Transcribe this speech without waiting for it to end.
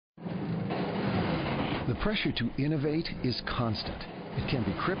The pressure to innovate is constant. It can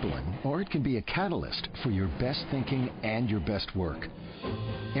be crippling, or it can be a catalyst for your best thinking and your best work.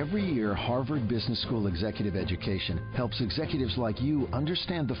 Every year, Harvard Business School Executive Education helps executives like you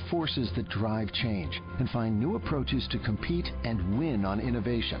understand the forces that drive change and find new approaches to compete and win on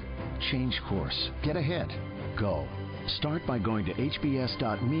innovation. Change course. Get ahead. Go. Start by going to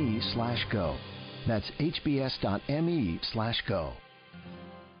hbs.me/go. That's hbs.me/go.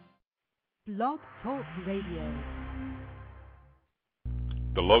 Blog Talk Radio.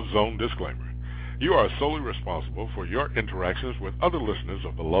 The Love Zone disclaimer. You are solely responsible for your interactions with other listeners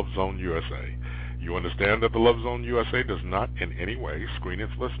of the Love Zone USA. You understand that the Love Zone USA does not in any way screen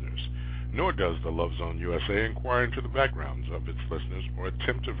its listeners, nor does the Love Zone USA inquire into the backgrounds of its listeners or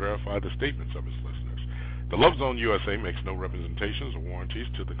attempt to verify the statements of its listeners. The Love Zone USA makes no representations or warranties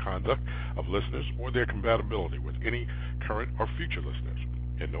to the conduct of listeners or their compatibility with any current or future listeners.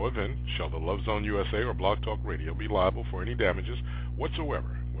 In no event shall the Love Zone USA or Blog Talk Radio be liable for any damages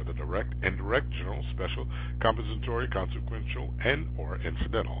whatsoever, whether direct, indirect, general, special, compensatory, consequential, and or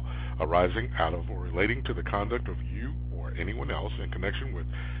incidental, arising out of or relating to the conduct of you or anyone else in connection with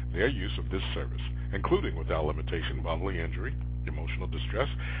their use of this service, including without limitation bodily injury, emotional distress,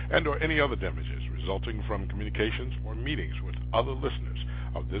 and or any other damages resulting from communications or meetings with other listeners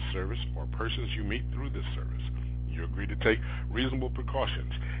of this service or persons you meet through this service. You agree to take reasonable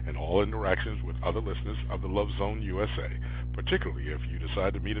precautions in all interactions with other listeners of the Love Zone USA, particularly if you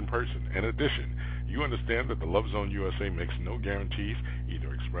decide to meet in person. In addition, you understand that the Love Zone USA makes no guarantees,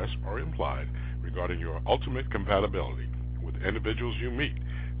 either express or implied, regarding your ultimate compatibility with individuals you meet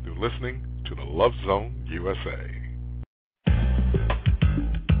through listening to the Love Zone USA.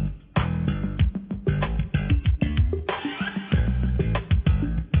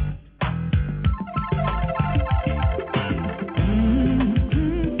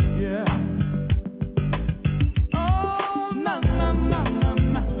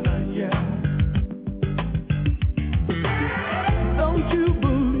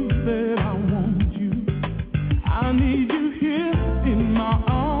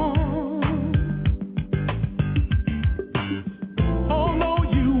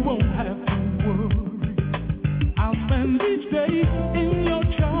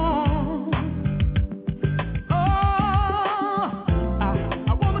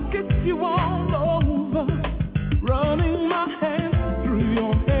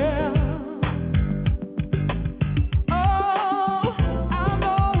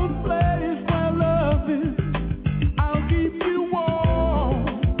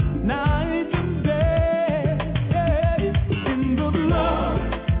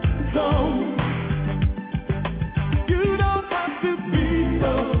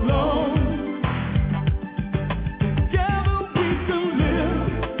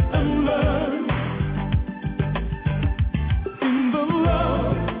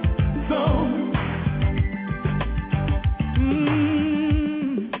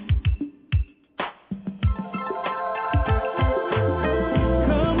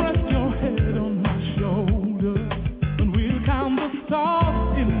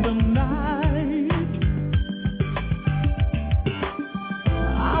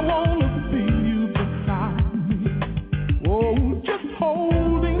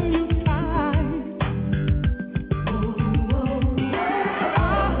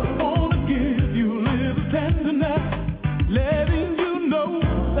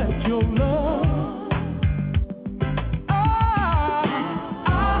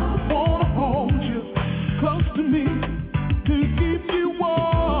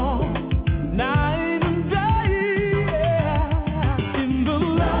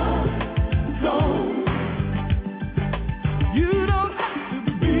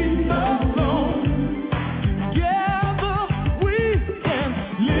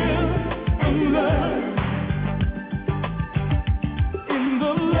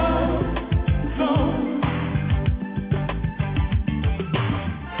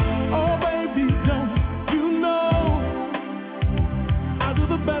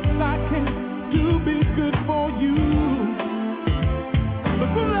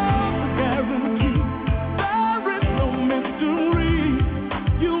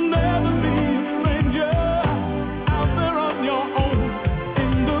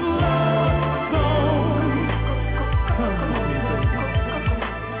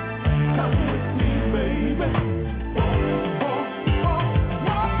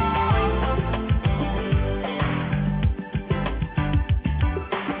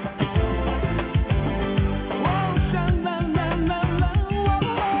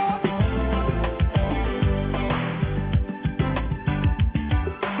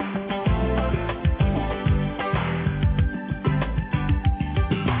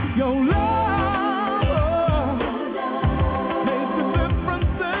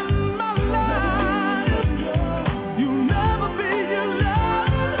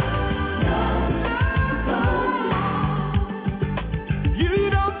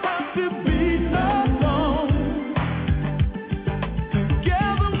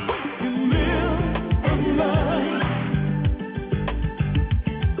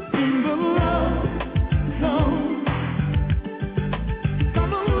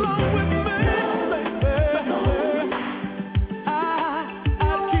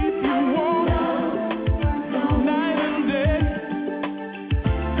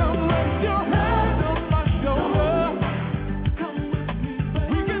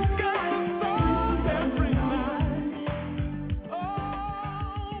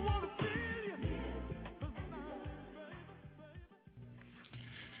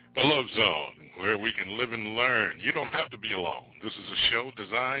 The Love Zone, where we can live and learn. You don't have to be alone. This is a show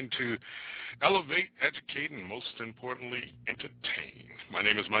designed to elevate, educate, and most importantly, entertain. My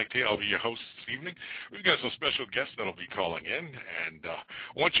name is Mike T. I'll be your host this evening. We've got some special guests that'll be calling in, and I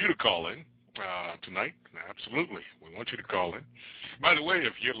want you to call in tonight. Absolutely. We want you to call in. By the way,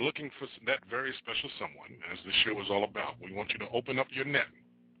 if you're looking for that very special someone, as the show is all about, we want you to open up your net.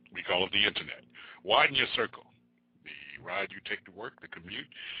 We call it the Internet. Widen your circle. The ride you take to work, the commute,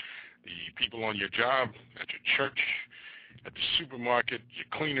 the people on your job, at your church, at the supermarket, your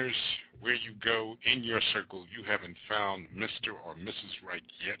cleaners, where you go in your circle, you haven't found Mr. or Mrs. Right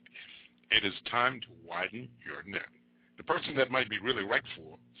yet. It is time to widen your net. The person that might be really right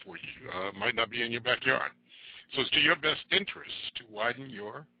for you might not be in your backyard. So it's to your best interest to widen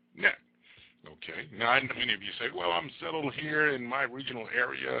your net. Okay. Now, I know many of you say, well, I'm settled here in my regional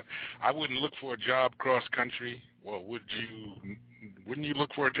area. I wouldn't look for a job cross-country. Well, wouldn't you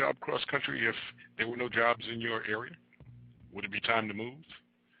look for a job cross-country if there were no jobs in your area? Would it be time to move?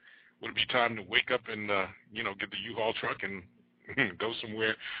 Would it be time to wake up and, get the U-Haul truck and go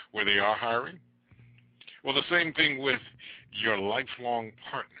somewhere where they are hiring? Well, the same thing with your lifelong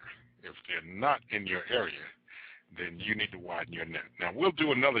partner. If they're not in your area, then you need to widen your net. Now, we'll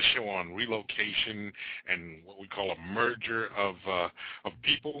do another show on relocation and what we call a merger of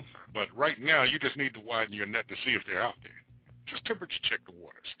people, but right now you just need to widen your net to see if they're out there. Just temperature check the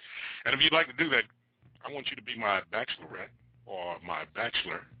waters. And if you'd like to do that, I want you to be my bachelorette or my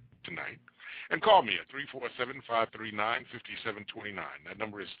bachelor tonight and call me at 347-539-5729. That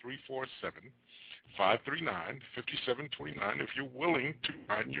number is 347-539-5729 if you're willing to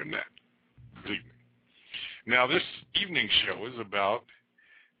widen your net this evening. Now, this evening's show is about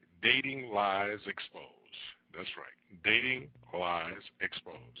dating lies exposed. That's right, dating lies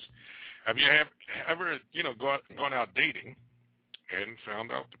exposed. Have you ever, gone out dating and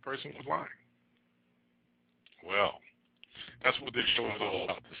found out the person was lying? Well, that's what this show is all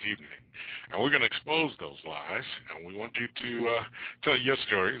about this evening. And we're going to expose those lies, and we want you to tell your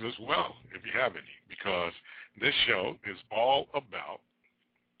stories as well, if you have any, because this show is all about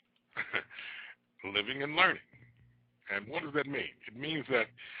living and learning. And what does that mean? It means that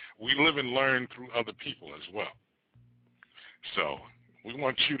we live and learn through other people as well. So we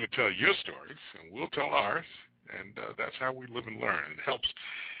want you to tell your stories, and we'll tell ours, and that's how we live and learn.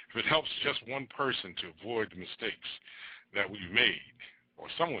 If it helps just one person to avoid the mistakes that we've made or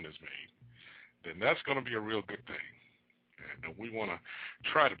someone has made, then that's going to be a real good thing. And we want to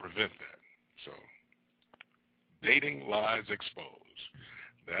try to prevent that. So dating lies exposed.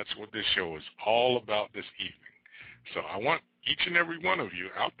 That's what this show is all about this evening. So I want each and every one of you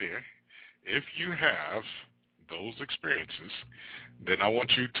out there, if you have those experiences, then I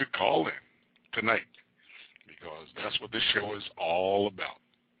want you to call in tonight, because that's what this show is all about,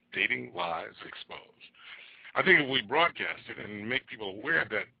 dating lies exposed. I think if we broadcast it and make people aware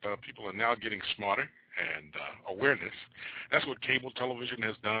that people are now getting smarter and awareness, that's what cable television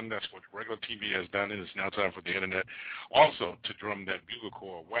has done, that's what regular TV has done, and it's now time for the Internet also to drum that bugle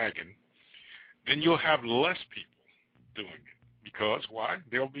corps wagon, then you'll have less people doing it. Because why?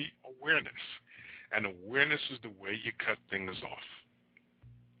 There'll be awareness. And awareness is the way you cut things off.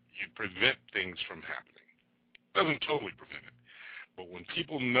 You prevent things from happening. Doesn't totally prevent it. But when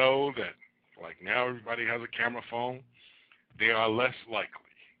people know that, like now everybody has a camera phone, they are less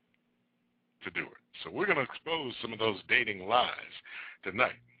likely to do it. So we're going to expose some of those dating lies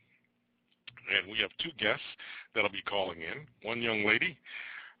tonight. And we have two guests that'll be calling in. One young lady,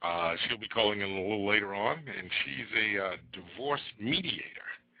 she'll be calling in a little later on, and she's a divorce mediator.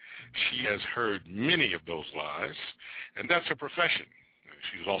 She has heard many of those lies, and that's her profession.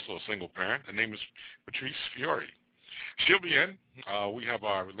 She's also a single parent. Her name is Patrice Fiore. She'll be in. We have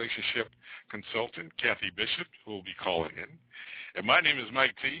our relationship consultant, Kathy Bishop, who will be calling in. And my name is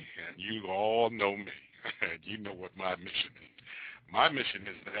Mike T., and you all know me, and you know what my mission is. My mission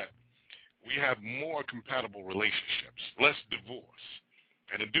is that we have more compatible relationships, less divorce.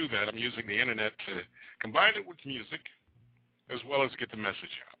 And to do that, I'm using the Internet to combine it with music as well as get the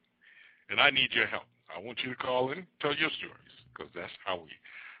message out. And I need your help. I want you to call in, tell your stories, because that's how we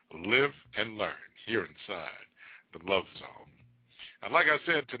live and learn here inside the Love Zone. And like I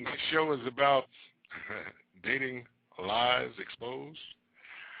said, tonight's show is about dating lies exposed.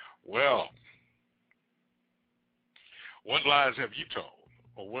 Well, what lies have you told?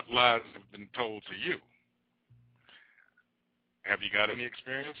 Or what lies have been told to you? Have you got any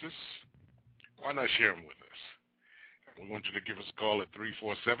experiences? Why not share them with us? We want you to give us a call at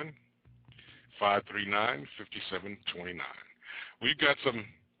 347-539-5729. We've got some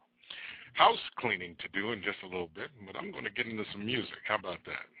house cleaning to do in just a little bit, but I'm going to get into some music. How about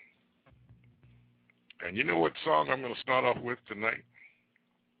that? And you know what song I'm going to start off with tonight?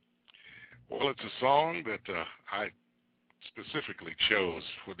 Well, it's a song that I specifically chose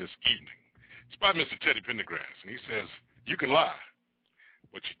for this evening. It's by Mr. Teddy Pendergrass, and he says, "You can lie,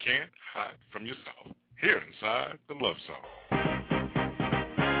 but you can't hide from yourself." Here inside the Love Zone.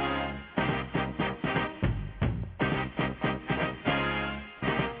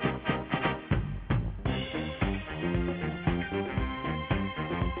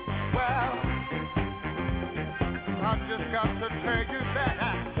 Just got to tell you that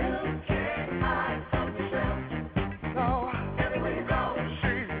you can't hide from yourself. No, everywhere you go,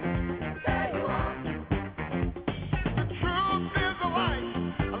 there you are. The truth is a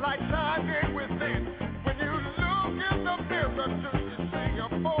light shining within. When you look in the mirror, do you see a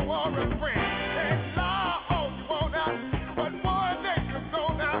foe or a friend? Can't lie all you want now, but one day you're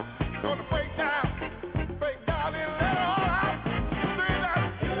gonna break down and let it all out. See that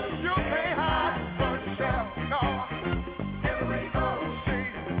you can't hide from yourself. No.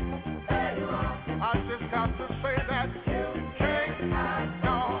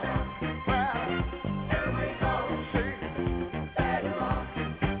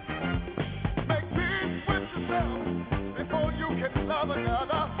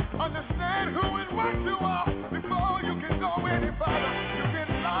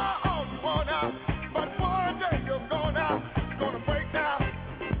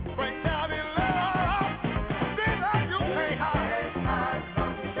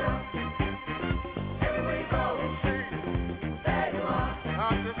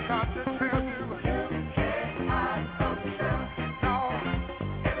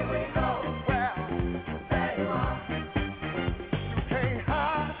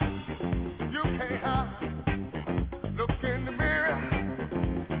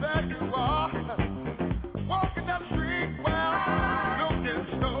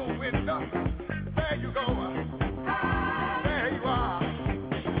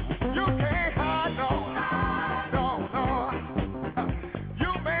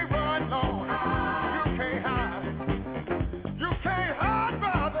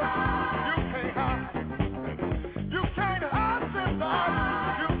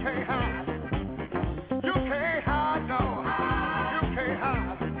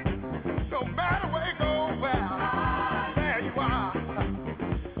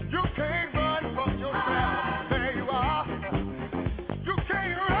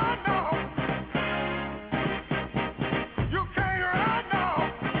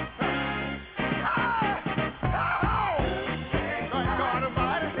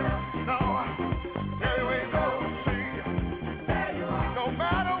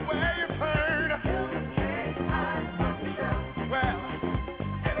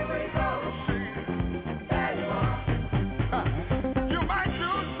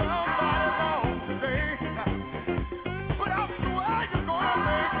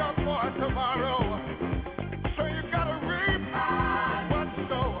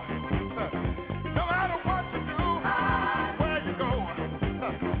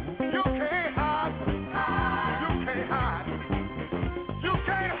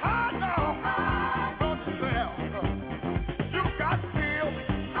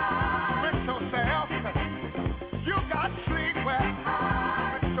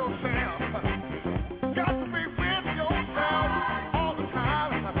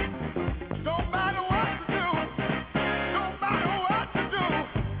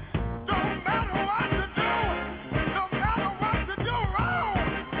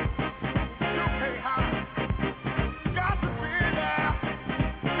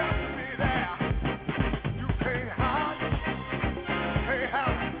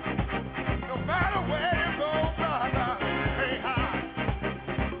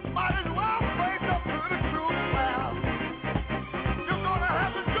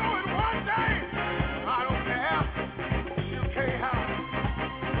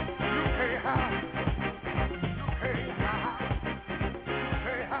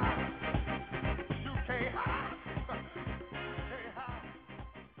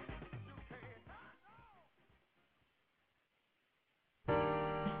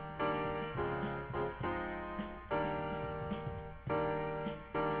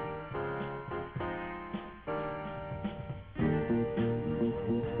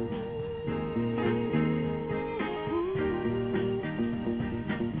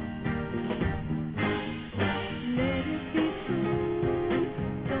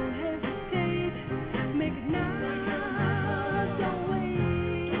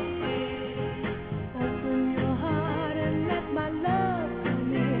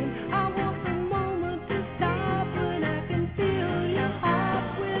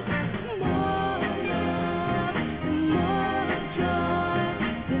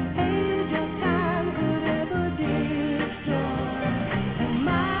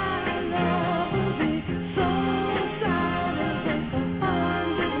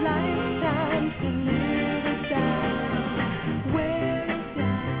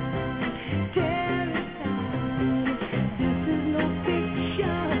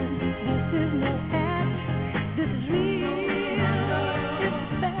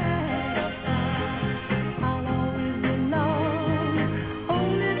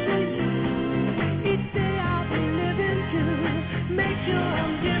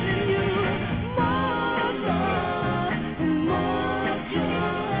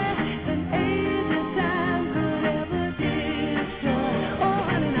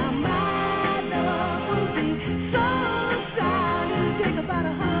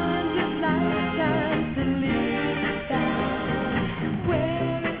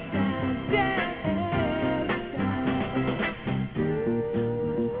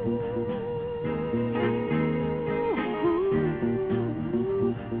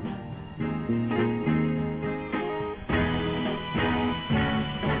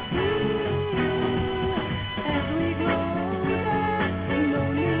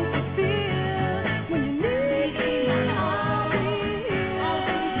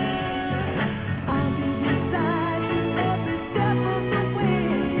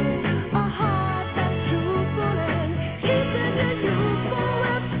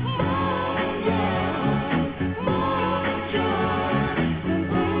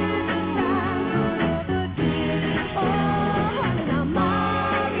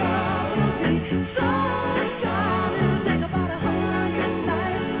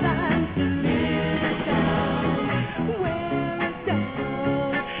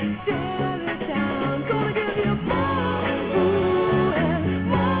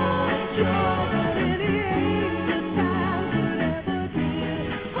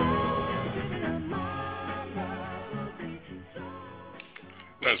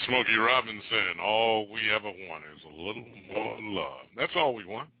 That's Smokey Robinson. All we ever want is a little more love. That's all we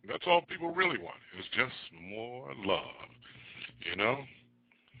want. That's all people really want is just more love, you know?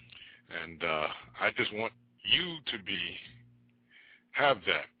 And I just want you to have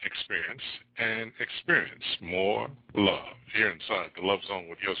that experience and experience more love here inside the Love Zone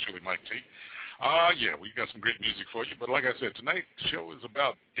with yours truly, Mike T. Yeah, we got some great music for you. But like I said, tonight's show is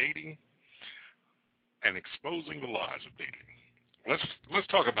about dating and exposing the lies of dating. Let's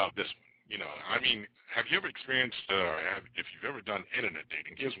talk about this one. You know, I mean, have you ever experienced, if you've ever done internet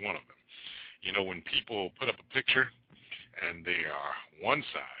dating, here's one of them. You know, when people put up a picture and they are one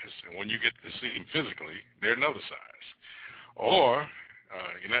size, and when you get to see them physically, they're another size. Or,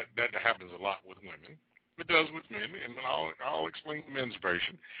 you know, that happens a lot with women. It does with men, and I'll explain the men's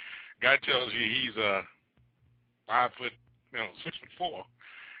version. Guy tells you he's 5 foot, 6'4",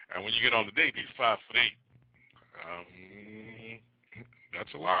 and when you get on the date, he's 5'8".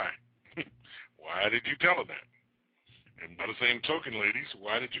 That's a lie. Why did you tell her that? And by the same token, ladies,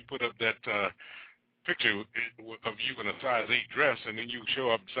 why did you put up that picture of you in a size 8 dress and then you show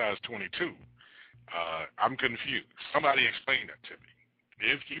up size 22? I'm confused. Somebody explain that to me.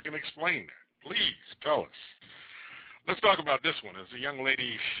 If you can explain that, please tell us. Let's talk about this one. As a young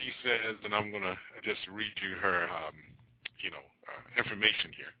lady, she says, and I'm going to just read you her,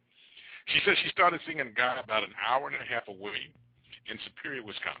 information here. She says she started seeing a guy about an hour and a half away in Superior,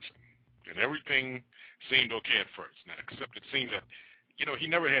 Wisconsin. And everything seemed okay at first. Now, except it seemed that, he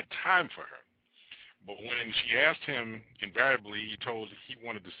never had time for her. But when she asked him, invariably, he told her he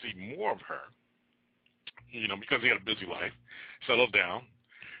wanted to see more of her, because he had a busy life, settled down.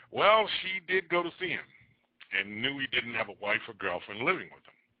 Well, she did go to see him and knew he didn't have a wife or girlfriend living with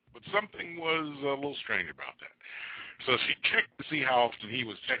him. But something was a little strange about that. So she checked to see how often he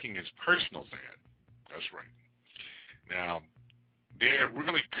was checking his personal ad. That's right. Now, they're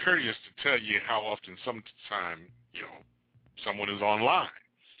really curious to tell you how often sometime, someone is online.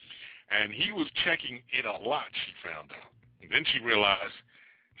 And he was checking it a lot, she found out. And then she realized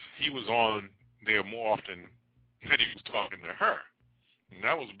he was on there more often than he was talking to her. And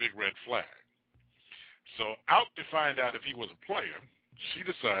that was a big red flag. So out to find out if he was a player, she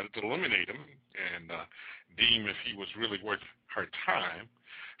decided to eliminate him and deem if he was really worth her time.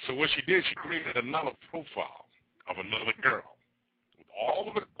 So what she did, she created another profile of another girl with all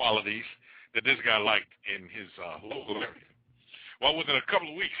of the qualities that this guy liked in his local area. Well, within a couple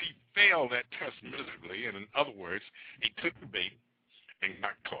of weeks, he failed that test miserably, and in other words, he took the bait and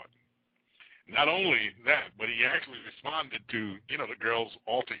got caught. Not only that, but he actually responded to, the girl's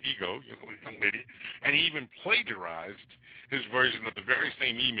alter ego, the young lady, and he even plagiarized his version of the very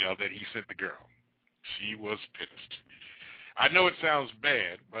same email that he sent the girl. She was pissed. I know it sounds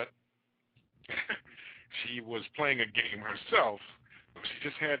bad, but she was playing a game herself, but she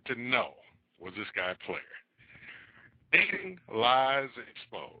just had to know, was this guy a player? Dating lies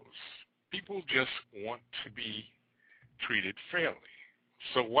exposed. People just want to be treated fairly.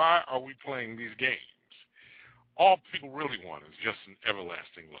 So why are we playing these games? All people really want is just an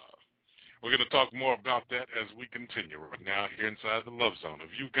everlasting love. We're going to talk more about that as we continue right now here inside the Love Zone.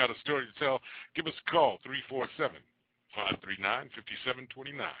 If you've got a story to tell, give us a call, 347-539-5729.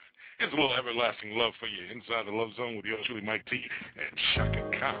 Here's a little everlasting love for you inside the Love Zone with yours truly, Mike T. and Chaka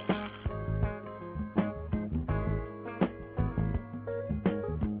Khan.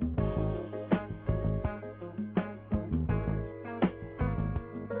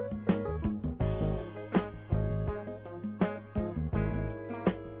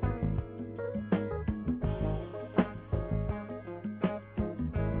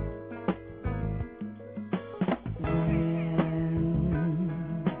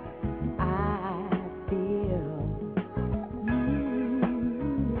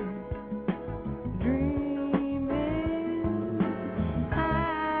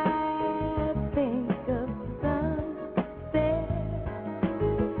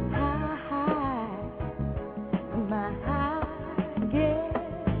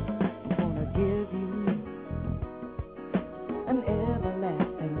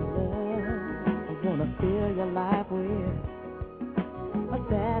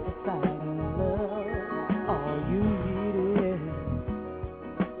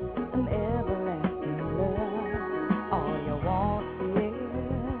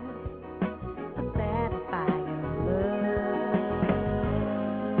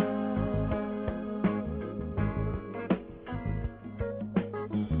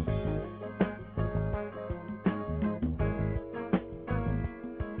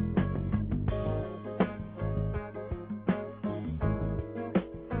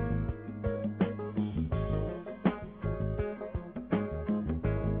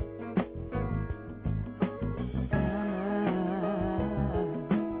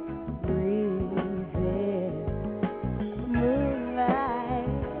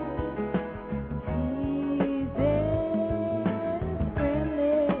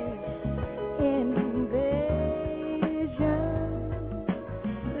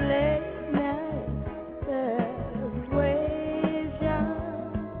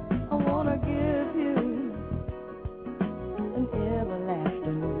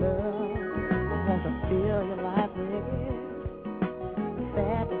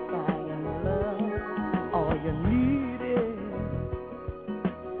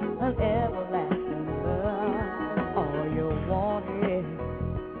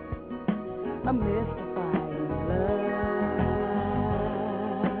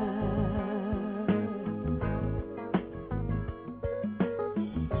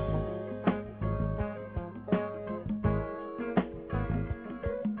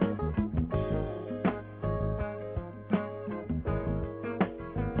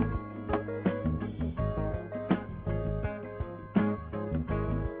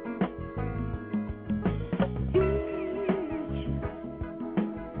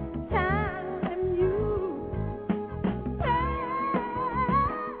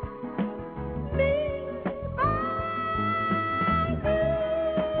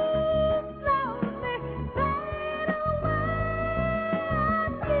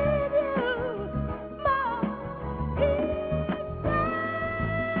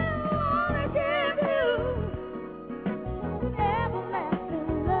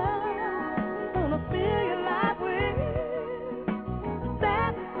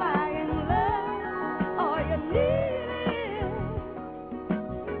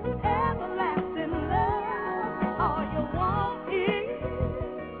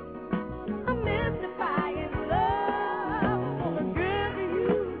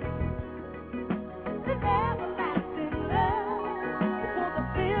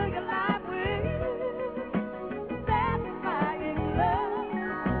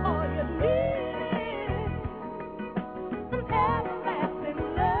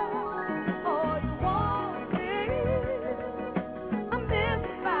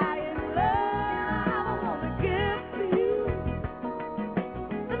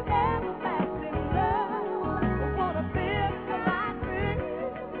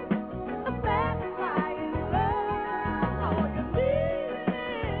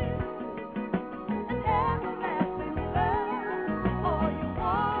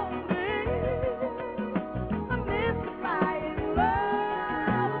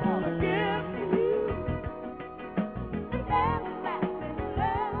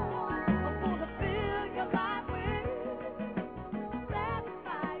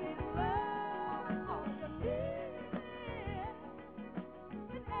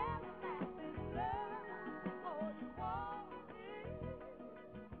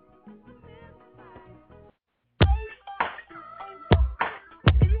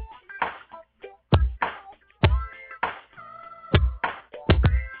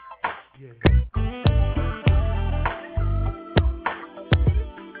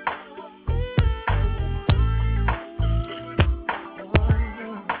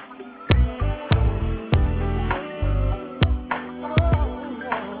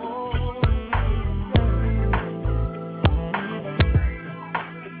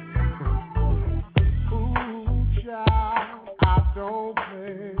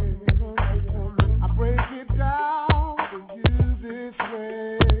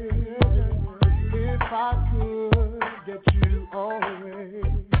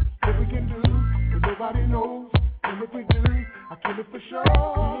 everybody knows. And if we do, I kill it for sure.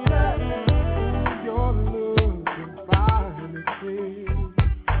 Yeah. Your love can finally say,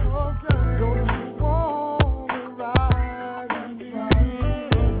 okay, don't you wanna ride with me?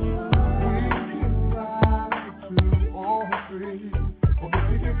 We can ride to all three. Or if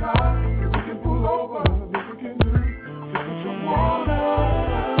we get high, if we can pull over, if we can do, just put your water.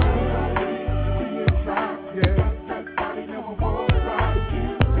 Yeah, that body never wanna ride with you.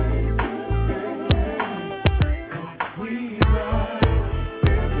 We ride.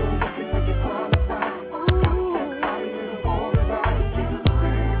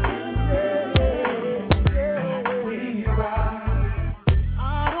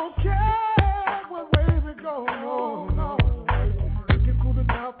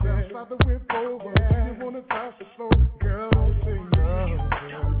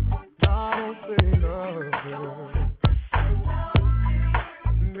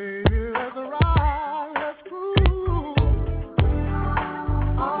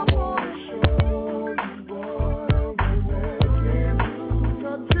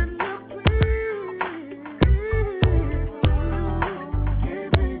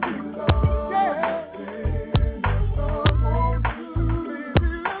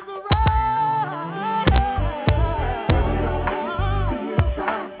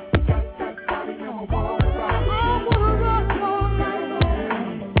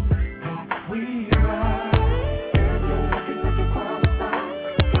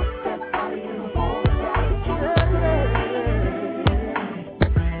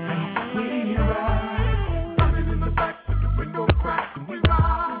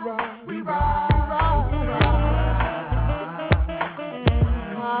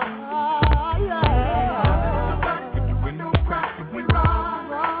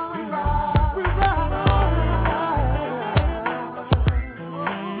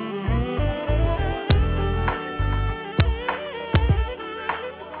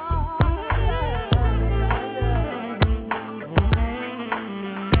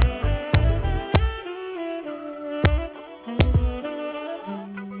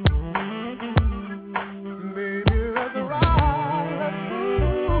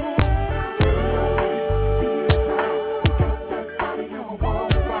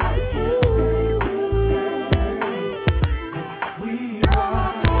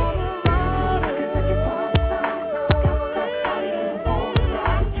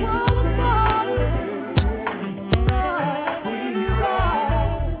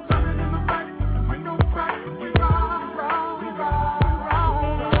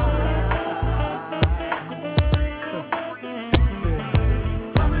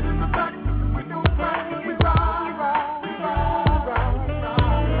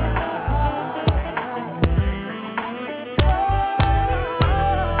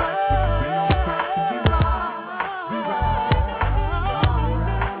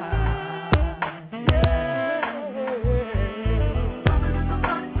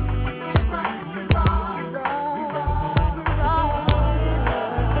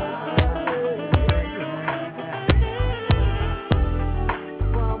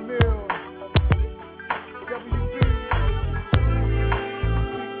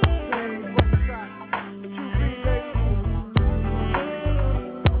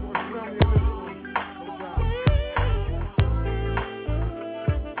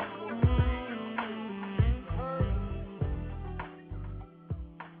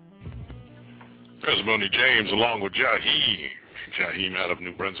 Boney James along with Jaheim out of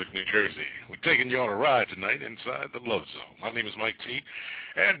New Brunswick, New Jersey. We're taking you on a ride tonight inside the Love Zone. My name is Mike T,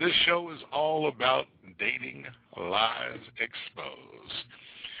 and this show is all about dating lies exposed.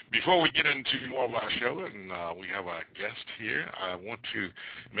 Before we get into more of our show, and we have our guest here, I want to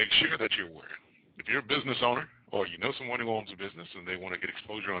make sure that you're aware. If you're a business owner or you know someone who owns a business and they want to get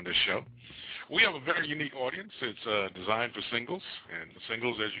exposure on this show, we have a very unique audience. It's designed for singles, and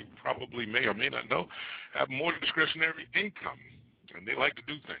singles, as you probably may or may not know, have more discretionary income, and they like to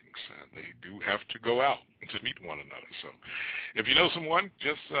do things. They do have to go out to meet one another. So if you know someone,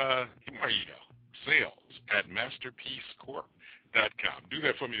 just email sales@masterpiececorp.com. Do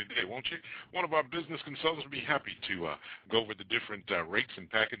that for me today, won't you? One of our business consultants will be happy to go over the different rates and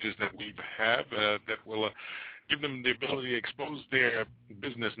packages that we have that will give them the ability to expose their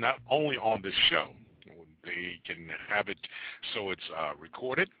business not only on this show. They can have it so it's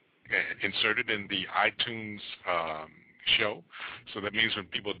recorded and inserted in the iTunes show. So that means when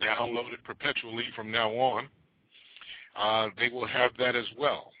people download it perpetually from now on, they will have that as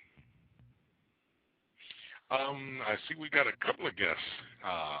well. I see we got a couple of guests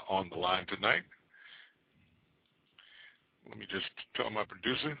on the line tonight. Let me just tell my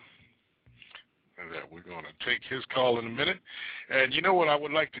producer. that we're going to take his call in a minute. And you know what I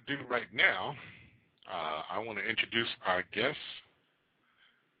would like to do right now? I want to introduce our guest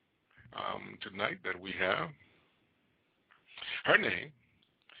tonight that we have. Her name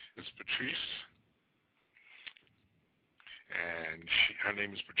is Patrice, and her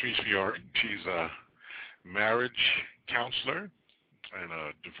name is Patrice Fiore. She's a marriage counselor and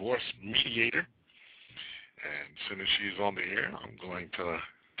a divorce mediator. And as soon as she's on the air, I'm going to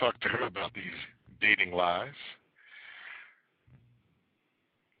talk to her about these dating lies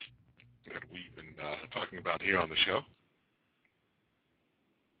that we've been talking about here on the show.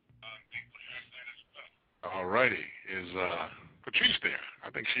 All righty. Is Patrice there?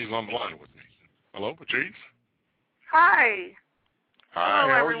 I think she's on the line with me. Hello, Patrice? Hi. Hi,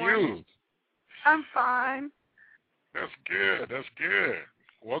 Hello, how everyone. are you? I'm fine. That's good. That's good.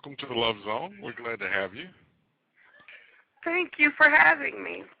 Welcome to the Love Zone. We're glad to have you. Thank you for having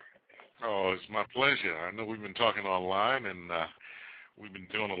me. Oh, it's my pleasure. I know we've been talking online, and we've been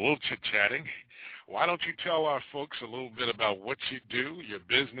doing a little chit-chatting. Why don't you tell our folks a little bit about what you do, your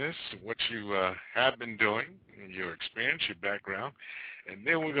business, what you have been doing, your experience, your background, and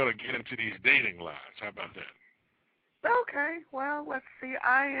then we're going to get into these dating lies. How about that? Okay. Well, let's see.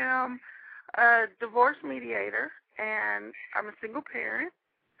 I am a divorce mediator, and I'm a single parent.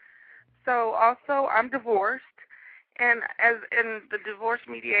 So also I'm divorced. And as in the divorce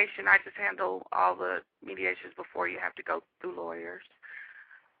mediation, I just handle all the mediations before you have to go through lawyers.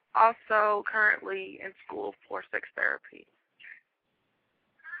 Also currently in school for sex therapy.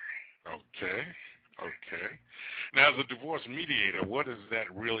 Okay. Now, as a divorce mediator, what does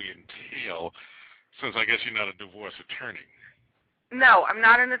that really entail, since I guess you're not a divorce attorney? No, I'm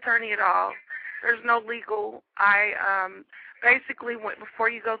not an attorney at all. There's no legal. I basically, before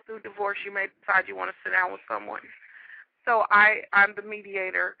you go through divorce, you may decide you want to sit down with someone. So I'm the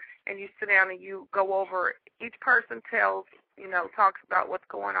mediator, and you sit down and you go over, each person talks about what's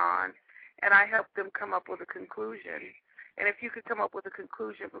going on, and I help them come up with a conclusion. And if you could come up with a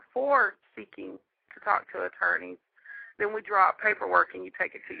conclusion before seeking to talk to attorneys, then we draw up paperwork and you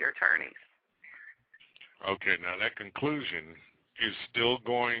take it to your attorneys. Okay, now that conclusion is still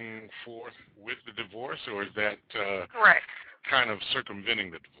going forth with the divorce, or is that Correct. kind of circumventing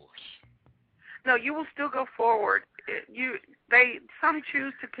the divorce? No, you will still go forward. Some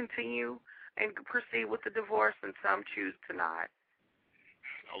choose to continue and proceed with the divorce, and some choose to not.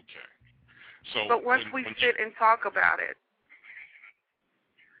 Okay. So, but once we sit and talk about it,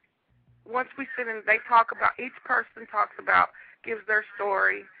 they talk about, each person gives their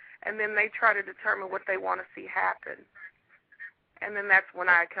story, and then they try to determine what they want to see happen. And then that's when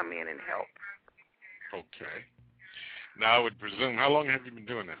I come in and help. Okay. Now, I would presume, how long have you been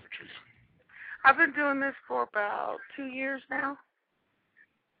doing that, Patrice? I've been doing this for about 2 years now.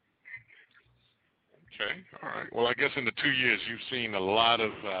 Okay, all right. Well, I guess in the 2 years you've seen a lot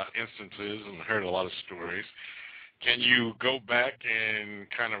of instances and heard a lot of stories. Can you go back and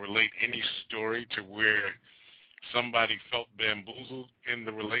kind of relate any story to where somebody felt bamboozled in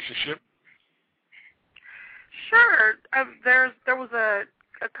the relationship? Sure. There was a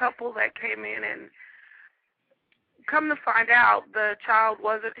couple that came in, and come to find out, the child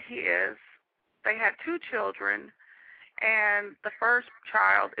wasn't his. They had 2 children, and the first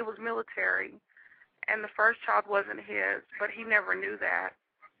child, it was military, and the first child wasn't his, but he never knew that.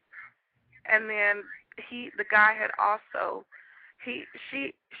 And then the guy had also, she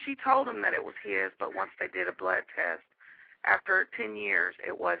told him that it was his, but once they did a blood test, after 10 years,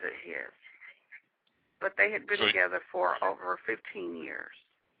 it wasn't his. But they had been together for over 15 years.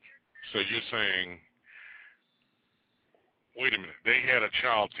 So you're saying, wait a minute, they had a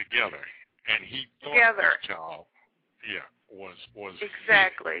child together, and he thought this child, was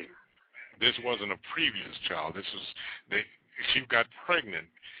exactly. his. This wasn't a previous child. She got pregnant,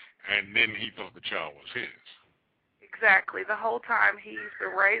 and then he thought the child was his. Exactly. The whole time he's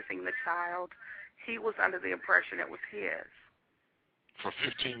been raising the child, he was under the impression it was his. For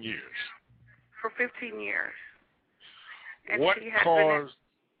 15 years. For 15 years. And what she had caused...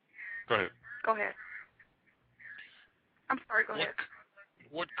 Go ahead. Go ahead. I'm sorry, go ahead.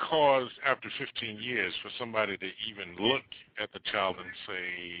 What caused, after 15 years, for somebody to even look at the child and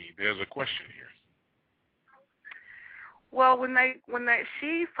say, there's a question here? Well,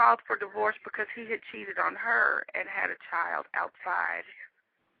 she filed for divorce because he had cheated on her and had a child outside.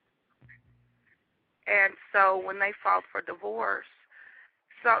 And so when they filed for divorce,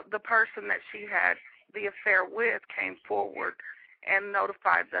 so the person that she had the affair with came forward and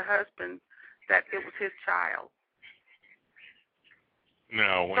notified the husband that it was his child.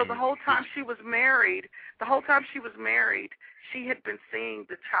 So the whole time she was married, she had been seeing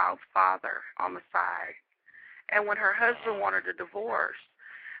the child's father on the side. And when her husband wanted a divorce,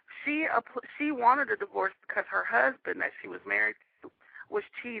 she wanted a divorce because her husband that she was married to was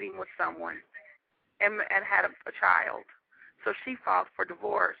cheating with someone and had a child. So she filed for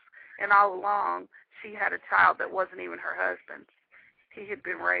divorce. And all along, she had a child that wasn't even her husband's. He had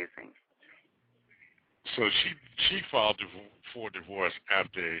been raising. So she filed for divorce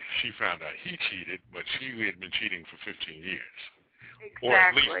after she found out he cheated, but she had been cheating for 15 years. Exactly. Or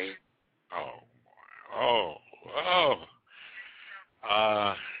at least,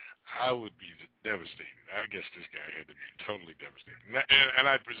 I would be devastated. I guess this guy had to be totally devastated. And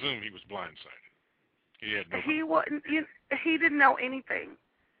I presume he was blindsided. He had no. He wasn't. He didn't know anything.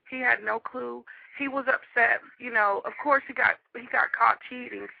 He had no clue. He was upset. Of course he got caught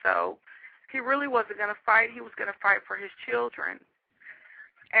cheating, so he really wasn't going to fight. He was going to fight for his children.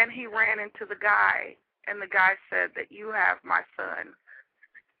 And he ran into the guy, and the guy said that you have my son.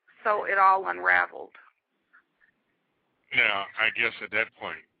 So it all unraveled. Now, I guess at that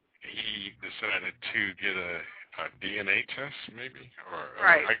point, he decided to get a DNA test, maybe?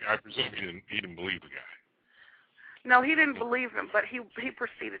 Right. I presume he didn't believe the guy. No, he didn't believe him, but he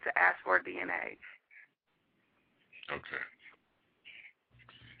proceeded to ask for a DNA. Okay.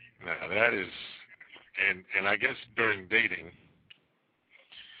 Now, that is, and I guess during dating,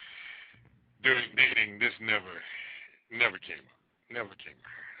 this never came up.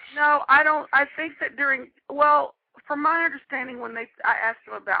 No, I don't. I think that from my understanding, I asked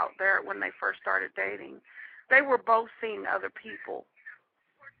them about when they first started dating, they were both seeing other people,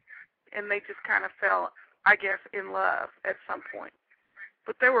 and they just kind of fell, I guess, in love at some point.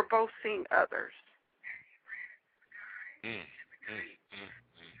 But they were both seeing others.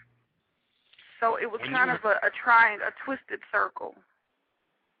 So it was kind of a twisted circle.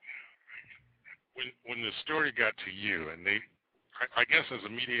 When the story got to you, and I guess as a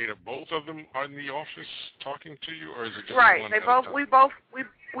mediator, both of them are in the office talking to you, or is it just right? one?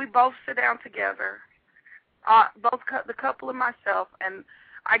 We both sit down together, both the couple and myself, and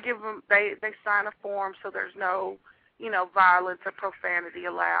I give them. They sign a form so there's no, violence or profanity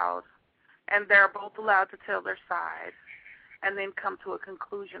allowed, and they're both allowed to tell their side, and then come to a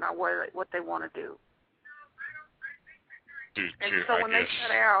conclusion on what they want to do. So when they sat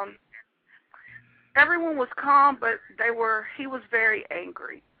down, everyone was calm, but he was very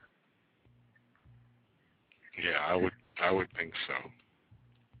angry. Yeah, I would think so.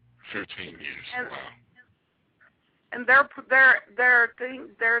 15 years. Wow. And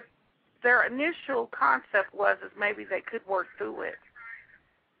their initial concept was maybe they could work through it.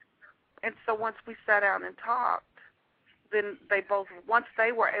 And so once we sat down and talked, then once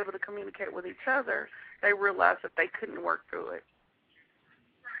they were able to communicate with each other, they realized that they couldn't work through it.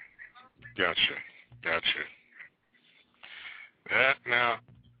 Gotcha. Now,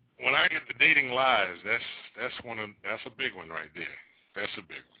 when I get the dating lies, that's a big one right there. That's a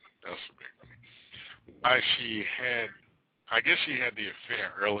big one. I guess she had the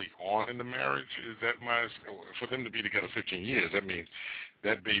affair early on in the marriage. Is that for them to be together 15 years? That means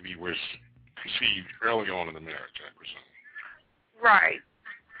that baby was conceived early on in the marriage, I presume. Right.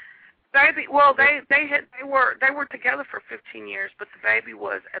 They were together for 15 years, but the baby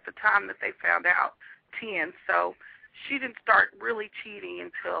was at the time that they found out 10. So she didn't start really cheating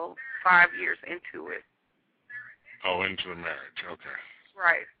until 5 years into it. Oh, into the marriage. Okay.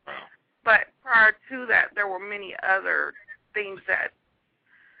 Right. Wow. But prior to that, there were many other things that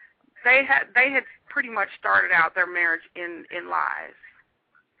they had pretty much started out their marriage in lies.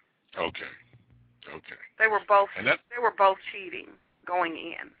 Okay. They were both cheating going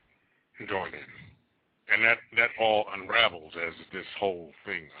in. And that all unravels as this whole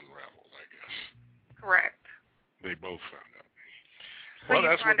thing unraveled, I guess. Correct. They both found out. So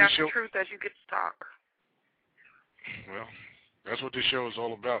you find out the truth as you get to talk. Well, that's what this show is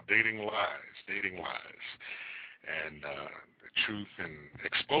all about, dating lies. And the truth and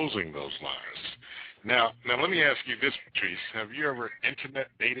exposing those lies. Now let me ask you this, Patrice. Have you ever internet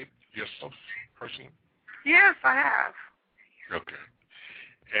dated yourself personally? Yes, I have. Okay.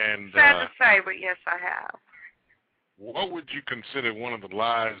 And sad to say, but yes, I have. What would you consider one of the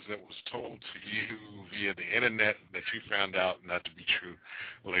lies that was told to you via the internet that you found out not to be true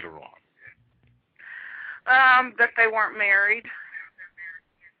later on? That they weren't married.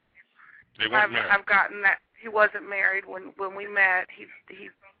 They weren't married. I've gotten that he wasn't married when we met. He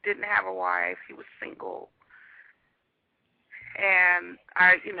didn't have a wife. He was single. And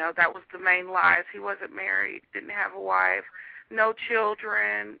that was the main lies. He wasn't married, didn't have a wife, no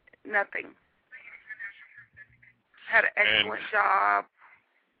children, nothing. Had an excellent job.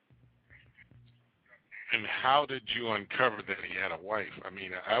 And how did you uncover that he had a wife? I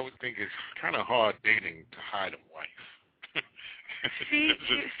mean, I would think it's kind of hard dating to hide a wife.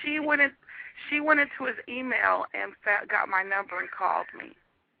 She went into his email and got my number and called me.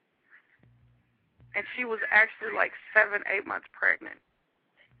 And she was actually like 7-8 months pregnant.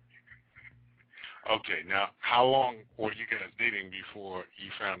 Okay, now how long were you guys dating before you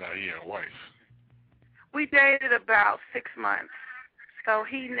found out he had a wife? We dated about 6 months, so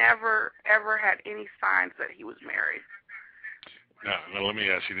he never ever had any signs that he was married. Now let me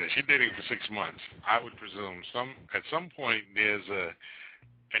ask you this: you're dating for 6 months. I would presume at some point there's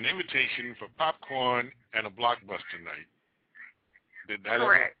an invitation for popcorn and a Blockbuster night. Did that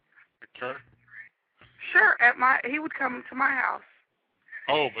Correct. ever occur? Sure, he would come to my house.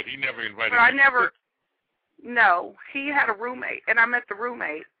 Oh, but he never invited But I you. never. No, he had a roommate, and I met the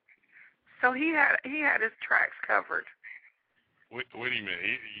roommate. So he had his tracks covered. What do you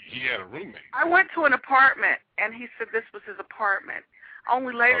mean? He had a roommate? I went to an apartment, and he said this was his apartment.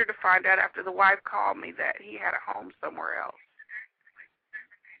 Only later to find out after the wife called me that he had a home somewhere else.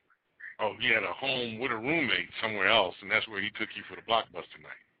 Oh, he had a home with a roommate somewhere else, and that's where he took you for the Blockbuster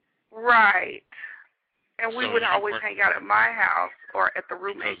night. Right. And we So would you always weren't- hang out at my house or at the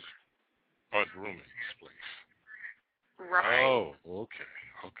roommate's. Or at the roommate's place. Right. Oh, okay.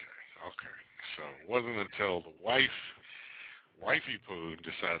 So it wasn't until the wifey poo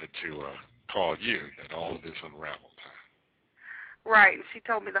decided to call you that all of this unraveled. Right, and she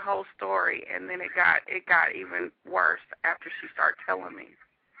told me the whole story, and then it got even worse after she started telling me.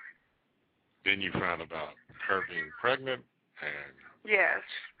 Then you found about her being pregnant, and Yes.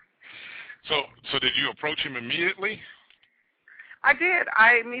 so did you approach him immediately? I did.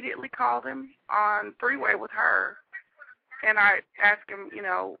 I immediately called him on three-way with her, and I asked him,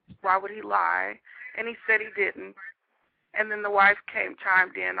 why would he lie? And he said he didn't. And then the wife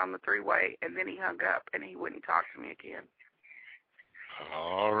chimed in on the three-way, and then he hung up, and he wouldn't talk to me again.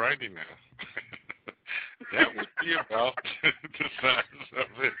 All righty now. That would be about the size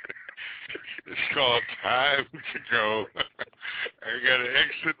of it. It's called Time to Go. I got an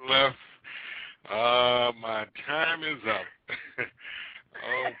exit left. My time is up.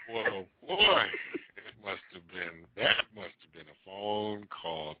 Oh boy. That must have been a phone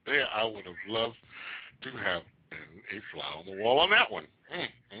call there. I would have loved to have been a fly on the wall on that one.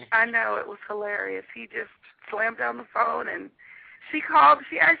 I know, it was hilarious. He just slammed down the phone, and she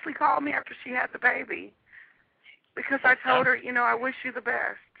actually called me after she had the baby because I told her, I wish you the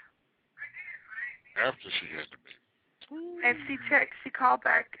best. After she had the baby. And she called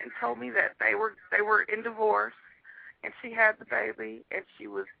back and told me that they were in divorce, and she had the baby, and she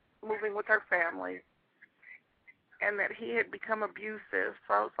was moving with her family, and that he had become abusive.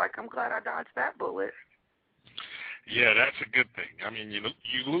 So I was like, I'm glad I dodged that bullet. Yeah, that's a good thing. I mean, you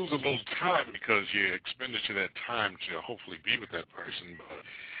lose a little time because you expended that time to hopefully be with that person, but,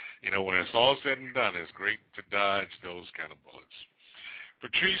 when it's all said and done, it's great to dodge those kind of bullets.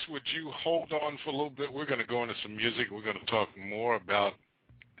 Patrice, would you hold on for a little bit? We're going to go into some music. We're going to talk more about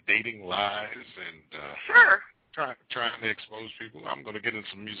dating lies and Sure. Trying to expose people. I'm going to get into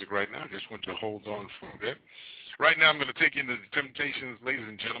some music right now. I just want to hold on for a bit. Right now, I'm going to take you into the Temptations, ladies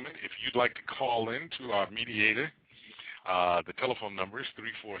and gentlemen. If you'd like to call in to our mediator, the telephone number is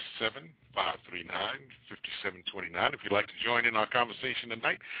 347-539-5729. If you'd like to join in our conversation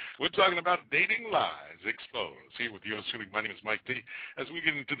tonight, we're talking about dating lies exposed. Here with yours truly, my name is Mike D. As we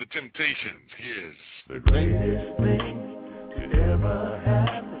get into the Temptations, here's the greatest thing to ever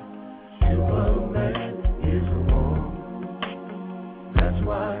happen to a man is a woman. That's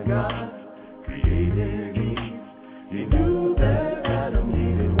why God created Eve. He knew that Adam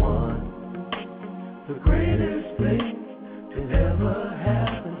needed one. The greatest thing to ever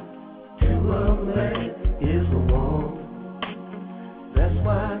happen to a man is a woman. That's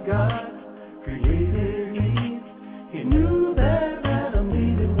why God created Eve. He knew that Adam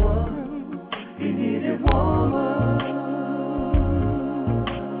needed one. He needed woman.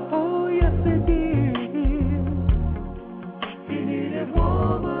 Oh yes, he did. He needed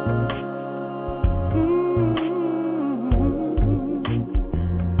woman.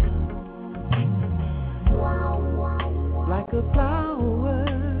 Like a flower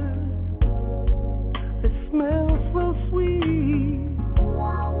that smells so sweet,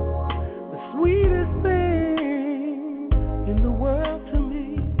 the sweetest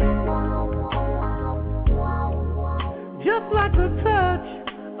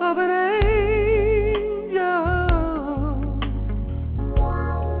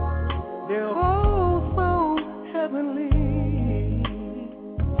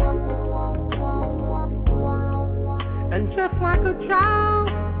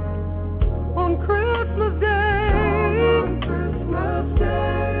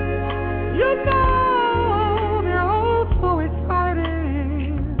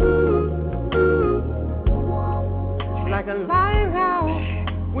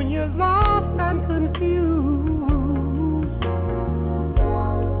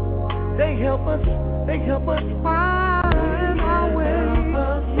They help us find our way.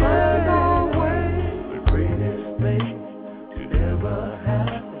 The greatest thing to ever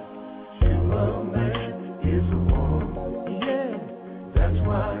happen to a man is a woman. Yeah, that's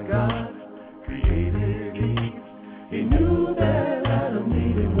why God created Eve. He knew that Adam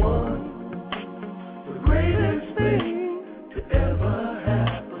needed one. The greatest thing to ever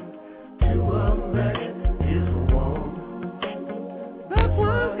happen to a man is a woman. That's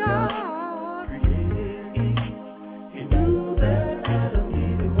why God created Eve. He knew that Adam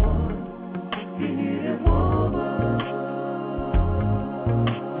needed one. He needed woman.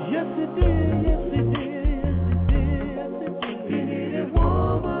 Yes, he did. Yes, he did. Yes, he did. Yes, he did. He needed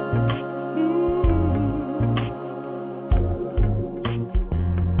woman.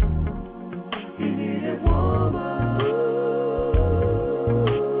 He needed woman.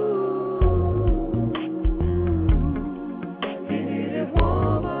 He needed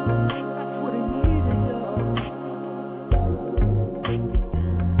woman. That's what he needed, y'all.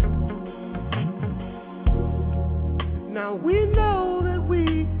 Now we know that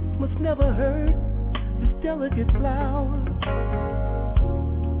we must never hurt this delicate flower.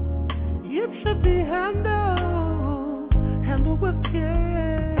 It should be handled with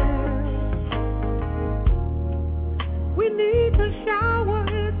care. We need to shower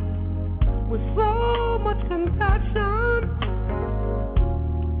it with so much compassion,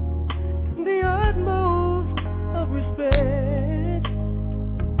 the utmost of respect.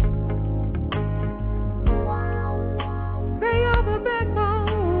 They are the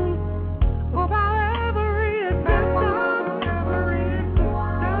backbone of our every existence.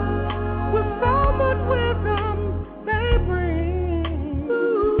 With so much wisdom they bring.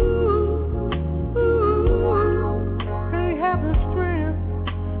 They have the strength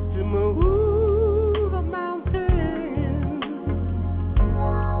to move the mountains,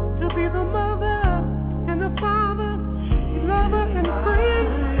 to be the mother and the father, lover and friend,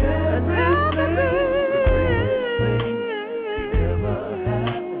 and everything.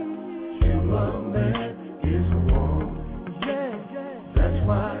 That's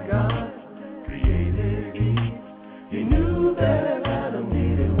why God created Eve. He knew that Adam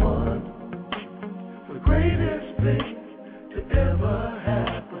needed one. The greatest thing to ever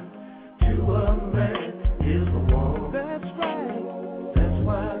happen to a man is a woman. That's right. That's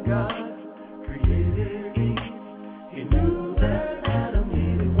why God created Eve. He knew that Adam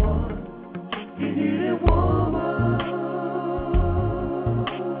needed one. He needed woman.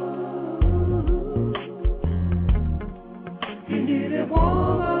 He needed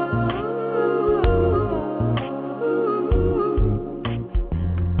woman.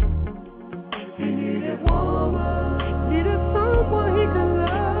 He needed woman. Needed someone he could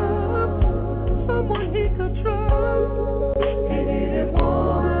love, someone he could trust. He needed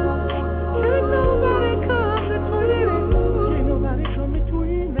woman. Can't nobody come between them. Can't nobody come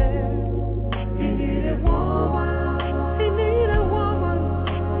between them. He needed woman. He needed woman.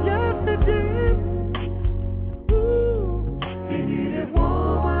 Yes, he did. He needed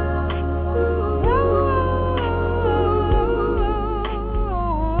woman.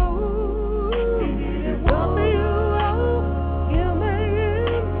 He needed woman.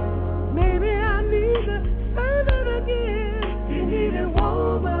 Maybe I need to say that again. He needed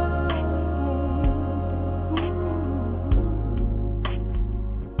woman.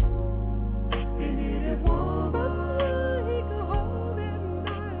 He needed woman. Someone he could hold at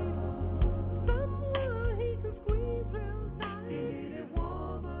night. Someone he could squeeze real tight. He needed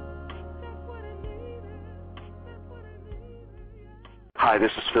woman. That's what he needed. That's what he needed. Hi,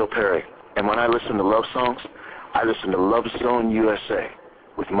 this is Phil Perry, and when I listen to love songs, I listen to Love Zone USA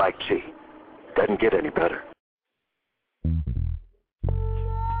with Mike T. Doesn't get any better.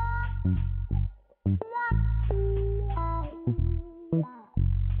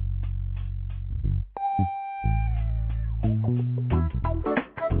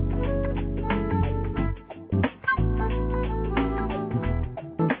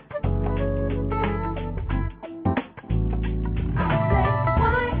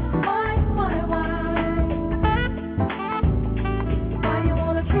 Why you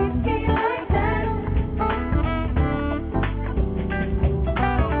wanna treat me like that?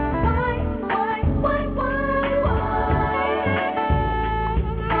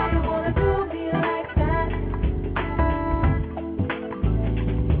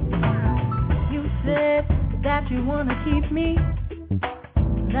 you wanna keep me,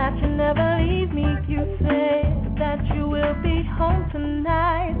 that you never leave me. You say that you will be home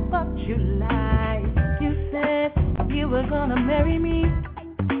tonight, but you lied. You said you were gonna marry me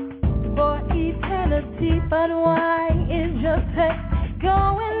for eternity, but why? It just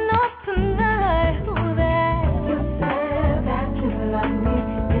going off tonight. Ooh, that you said that you love me.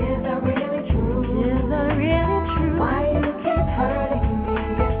 Is that really true? Is that really true? Why you keep hurting me?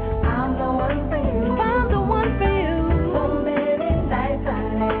 Yes, I'm the one for you. I'm the one for you. So many nights I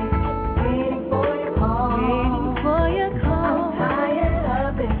lay waiting for your call. Waiting for your call. I'm tired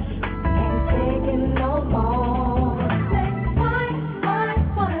of this. Can't take it no more.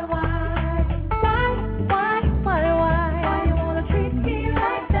 Why you wanna treat me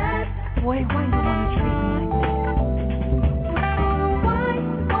like that? Boy, why you wanna treat me like that?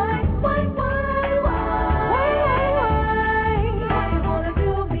 Why you wanna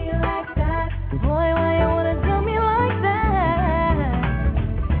do me like that? Boy, why you wanna do me like that?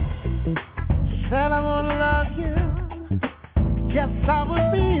 Said I wanna love you. Yes, I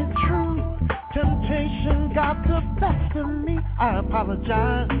was being true. Temptation got the best of me. I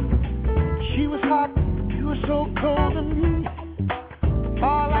apologize. She was hot, you were so cold to me.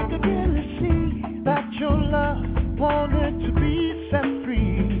 All I could really see that your love wanted to be set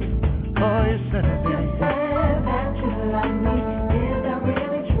free. Oh, you said it. You said that you love me. Is that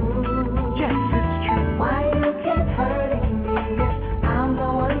really true? Yes, it's true. Why you keep hurting me? Yes, I'm the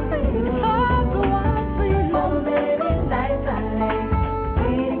one for you. I'm the one for you. So many nights I lay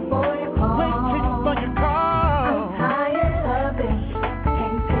waiting for your call. Waiting for your call. I'm tired of this.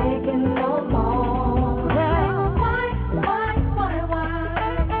 Can't take it no more. Well,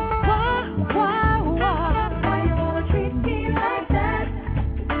 Why you wanna treat me like that?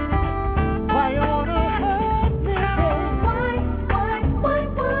 why you wanna hurt me?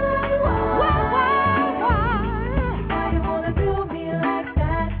 Why you wanna do me like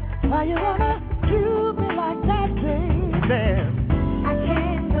that? Why you wanna do me like that, baby? I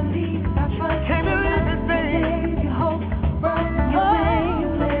can't believe I trust Can't you. believe it, baby. Gave you hope, but you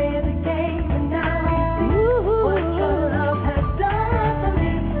play the game, and now I see what your love has done to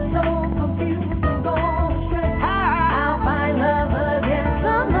me. So confused and gone astray. I'll find love again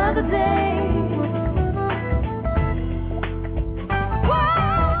some other day.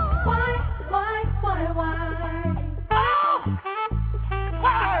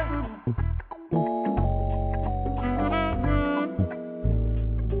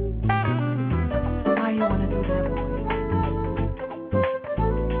 Why you wanna do that, boy?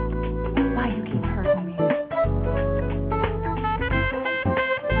 Why you keep hurting me?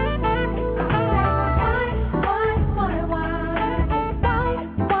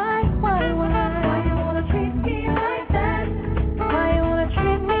 Why you wanna treat me like that? Why you wanna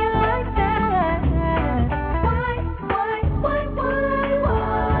treat me like that?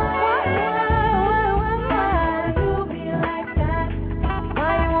 Why do me like that?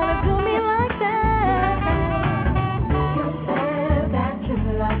 Why you wanna do me like that? You said that you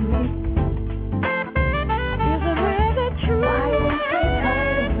love me. Is it really true? Why you keep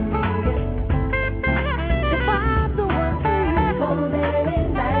hurting me? If I'm the one for you, so many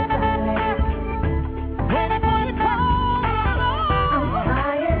nights I lay waiting for your call. I'm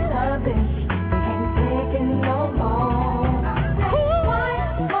tired of this. Can't take it no more.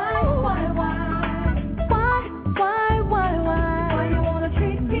 Why you wanna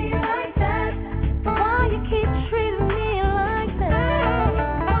treat me like that? Why you keep treating me like that?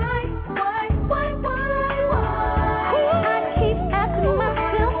 Why? I keep asking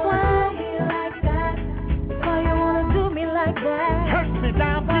myself why you like that? Why you wanna do me like that? Hurt me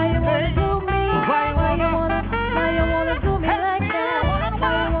down, Why you wanna baby. do me? Why you wanna do me like that? Why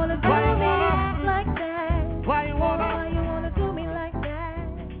you wanna do me like that? Why you wanna? Why you wanna do me like that?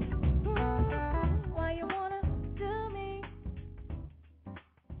 Why you wanna do me?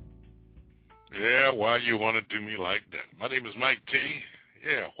 Yeah, why you want to do me like that? My name is Mike T.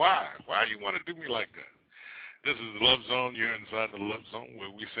 Yeah, why? Why you want to do me like that? This is the Love Zone. You're inside the Love Zone, where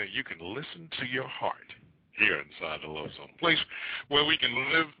we say you can listen to your heart here inside the Love Zone, place where we can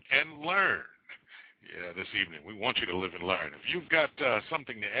live and learn. Yeah, this evening, we want you to live and learn. If you've got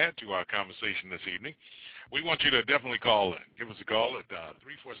something to add to our conversation this evening, we want you to definitely call in. Give us a call at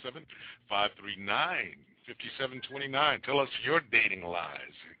 347-539-5729. Tell us your dating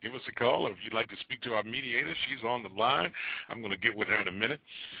lies. Give us a call. If you'd like to speak to our mediator, she's on the line. I'm going to get with her in a minute.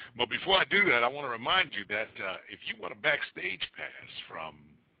 But before I do that, I want to remind you that if you want a backstage pass from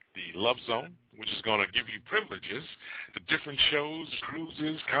the Love Zone, which is going to give you privileges to different shows,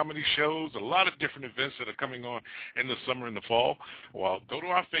 cruises, comedy shows, a lot of different events that are coming on in the summer and the fall. Well, go to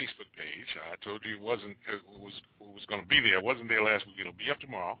our Facebook page. I told you it was going to be there. It wasn't there last week. It'll be up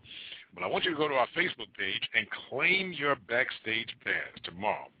tomorrow. But I want you to go to our Facebook page and claim your backstage pass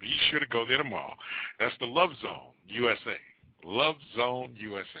tomorrow. Be sure to go there tomorrow. That's the Love Zone USA. Love Zone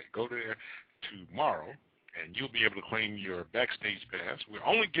USA. Go there tomorrow and you'll be able to claim your backstage pass. We're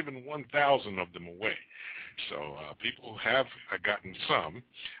only giving 1,000 of them away. So people have gotten some.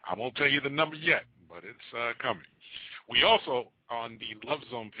 I won't tell you the number yet, but it's coming. We also, on the Love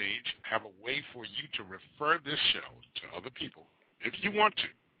Zone page, have a way for you to refer this show to other people if you want to.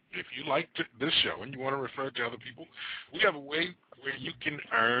 If you like this show and you want to refer it to other people, we have a way where you can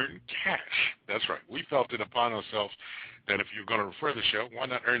earn cash. That's right. We felt it upon ourselves that if you're going to refer the show, why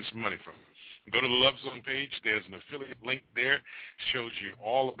not earn some money from it? Go to the Love Zone page. There's an affiliate link there. Shows you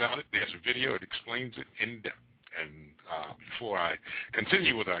all about it. There's a video. It explains it in depth. And before I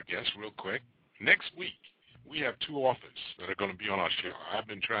continue with our guests real quick, next week, we have two authors that are going to be on our show. I've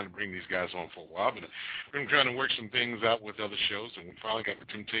been trying to bring these guys on for a while, but we've been trying to work some things out with other shows, and we finally got the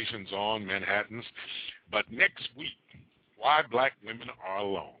Temptations on, Manhattans. But next week, Why Black Women Are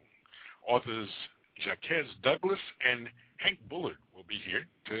Alone. Authors Jaquez Douglas and Hank Bullard will be here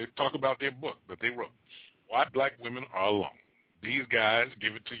to talk about their book that they wrote, Why Black Women Are Alone. These guys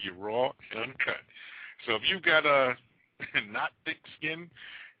give it to you raw and uncut. So if you've got a not thick skin,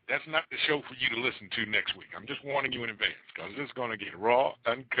 that's not the show for you to listen to next week. I'm just warning you in advance because it's going to get raw,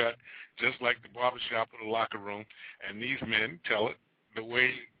 uncut, just like the barbershop or the locker room. And these men tell it the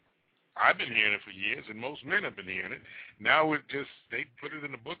way I've been hearing it for years, and most men have been hearing it. Now they put it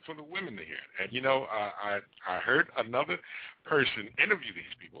in the book for the women to hear it. And, you know, I heard another person interview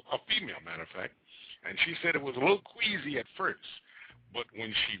these people, a female, matter of fact, and she said it was a little queasy at first. But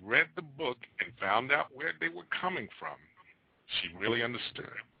when she read the book and found out where they were coming from, she really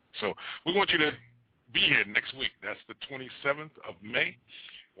understood. So we want you to be here next week. That's the 27th of May,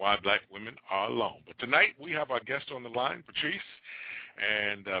 Why Black Women Are Alone. But tonight we have our guest on the line, Patrice.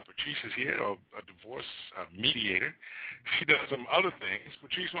 And Patrice is here, a divorce mediator. She does some other things.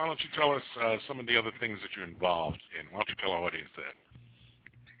 Patrice, why don't you tell us some of the other things that you're involved in? Why don't you tell our audience that?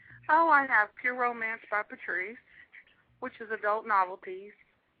 Oh, I have Pure Romance by Patrice, which is adult novelties.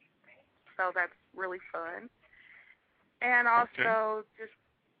 So that's really fun. And also just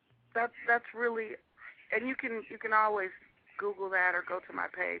that's really, and you can always Google that or go to my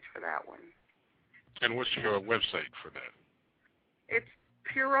page for that one. And what's your website for that? It's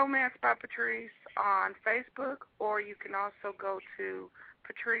Pure Romance by Patrice on Facebook, or you can also go to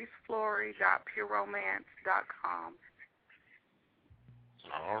patriceflory.pureromance.com.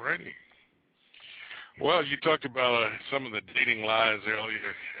 All righty. Well, you talked about some of the dating lies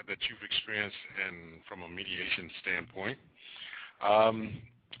earlier that you've experienced and from a mediation standpoint.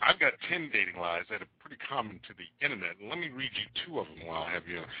 I've got 10 dating lies that are pretty common to the internet. Let me read you two of them while I have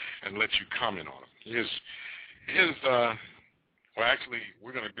you and let you comment on them. Well, actually,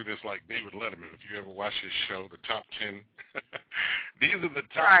 we're going to do this like David Letterman. If you ever watch his show, the top 10. These are the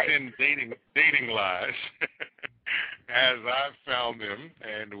top 10 dating lies as I've found them,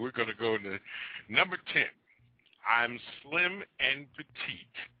 and we're going to go to number 10. I'm slim and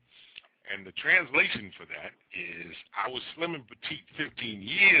petite. And the translation for that is I was slim and petite 15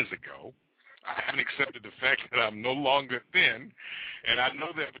 years ago. I haven't accepted the fact that I'm no longer thin, and I know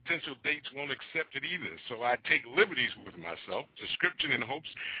that potential dates won't accept it either, so I take liberties with myself, description in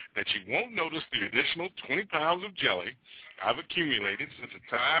hopes that you won't notice the additional 20 pounds of jelly I've accumulated since the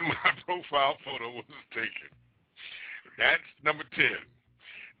time my profile photo was taken. That's number 10.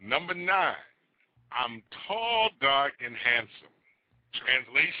 Number 9, I'm tall, dark, and handsome.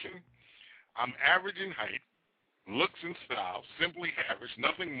 Translation, I'm average in height, looks and style, simply average,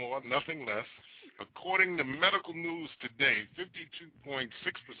 nothing more, nothing less. According to Medical News Today,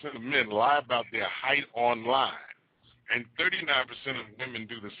 52.6% of men lie about their height online, and 39% of women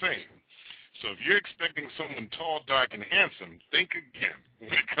do the same. So if you're expecting someone tall, dark, and handsome, think again.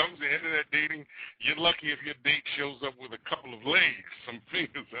 When it comes to internet dating, you're lucky if your date shows up with a couple of legs, some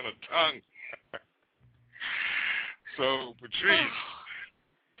fingers, and a tongue. So, Patrice,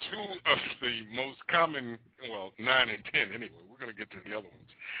 two of the most common, well, 9 and 10 anyway, we're going to get to the other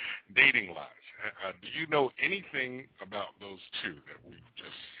ones, dating lies. Do you know anything about those two that we've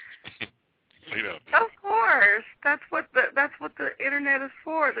just laid out there? Of course. That's what the internet is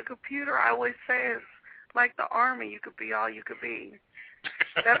for. The computer, I always say, is like the army. You could be all you could be.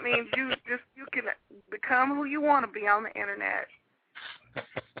 That means you can become who you want to be on the internet.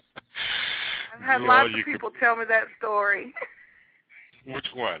 I've had lots of people tell me that story.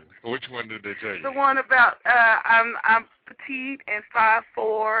 Which one? Which one did they tell you? The one about I'm petite and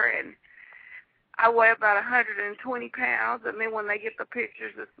 5'4", and I weigh about 120 pounds, and then when they get the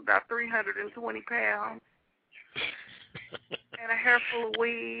pictures, it's about 320 pounds, and a hair full of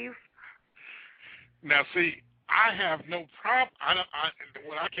weave. Now, see, I have no problem.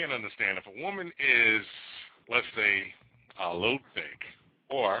 What I can't understand, if a woman is, let's say, a little thick,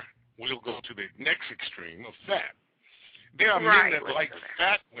 or we'll go to the next extreme of fat. There are Right, men that let's like do that.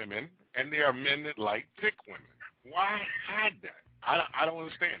 fat women, and there are men that like thick women. Why hide that? I don't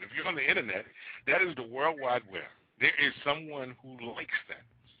understand. If you're on the internet, that is the World Wide Web. There is someone who likes that.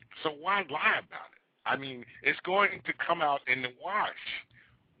 So why lie about it? I mean, it's going to come out in the wash.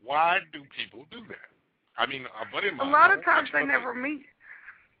 Why do people do that? I mean, a buddy of A mine. lot of times they never meet.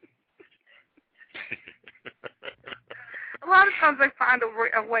 A lot of times they find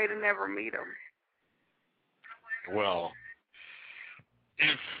a way to never meet them. Well,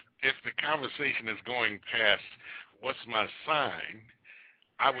 if the conversation is going past what's my sign,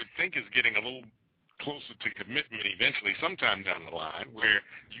 I would think it's getting a little closer to commitment eventually, sometime down the line, where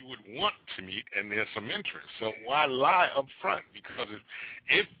you would want to meet and there's some interest. So why lie up front? Because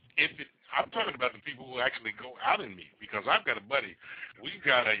if I'm talking about the people who actually go out and meet. Because I've got a buddy, we've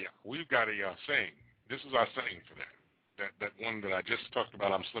got a saying. This is our saying for that. That one that I just talked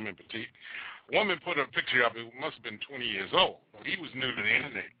about. I'm slim and petite. A woman put a picture up. It must have been 20 years old. He was new to the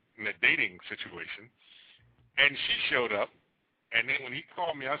internet in the dating situation, and she showed up. And then when he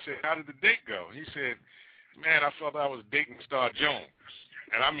called me, I said, "How did the date go?" He said, "Man, I felt I was dating Star Jones."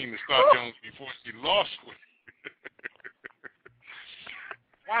 And I mean the Star Jones before she lost weight.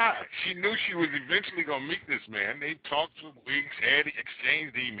 Why? She knew she was eventually going to meet this man. They talked for weeks, had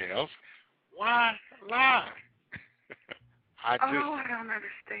exchanged emails. Why lie? I don't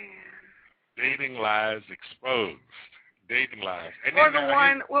understand. Dating lies exposed. Dating lies. And Or then, the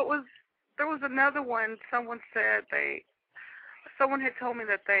one, there was another one, someone had told me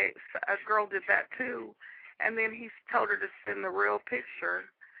that a girl did that too, and then he told her to send the real picture,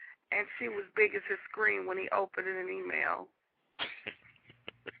 and she was big as his screen when he opened an email.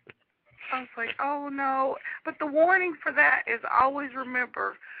 I was like, oh no. But the warning for that is always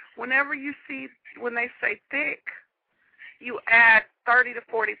remember, whenever you see, when they say thick, you add 30 to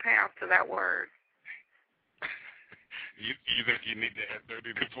 40 pounds to that word. You think you need to add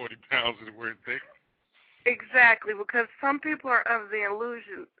 30 to 40 pounds to the word thick? Exactly, because some people are under the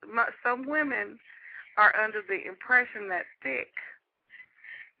illusion, some women are under the impression that thick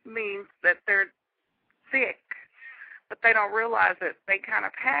means that they're thick, but they don't realize that they kind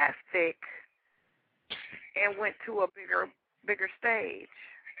of passed thick and went to a bigger stage.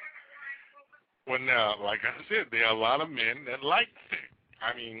 Well, now, like I said, there are a lot of men that like thick.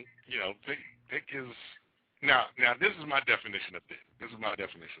 I mean, thick is... Now, this is my definition of thick.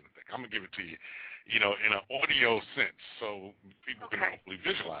 I'm going to give it to you, in an audio sense so people can hopefully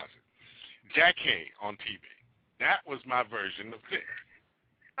visualize it. Jack Hay on TV. That was my version of thick.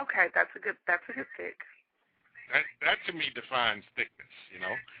 Okay, that's a good thick. That to me defines thickness,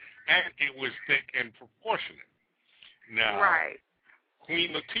 and it was thick and proportionate. Now, right.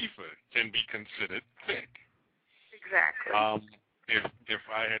 Queen Latifah can be considered thick. Exactly. If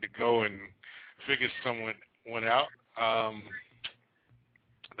I had to go and figure someone out,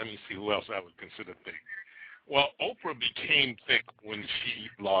 let me see who else I would consider thick. Well, Oprah became thick when she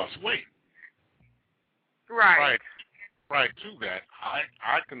lost weight. Right. Prior to that,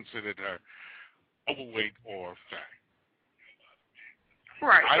 I considered her overweight or fat.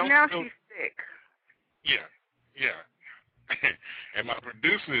 Right, and now she's thick. Yeah. And my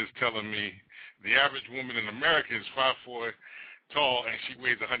producer is telling me the average woman in America is 5'4" tall and she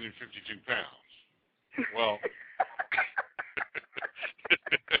weighs 152 pounds. Well,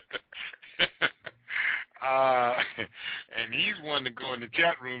 and he's one to go in the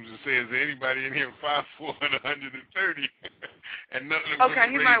chat rooms and say, "Is there anybody in here 5'4" and 130?" And none of them.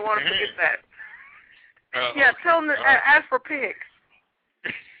 Okay, he might want to forget that. Tell him to ask for pics.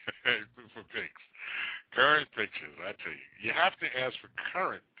 For pics. Current pictures, I tell you. You have to ask for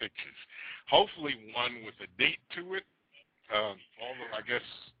current pictures. Hopefully one with a date to it. Although I guess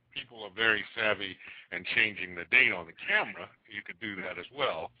people are very savvy and changing the date on the camera, you could do that as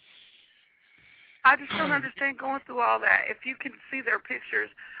well. I just don't understand going through all that. If you can see their pictures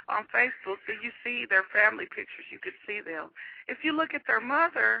on Facebook, so you see their family pictures, you could see them. If you look at their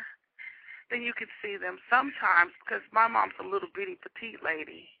mother, then you could see them sometimes, because my mom's a little bitty petite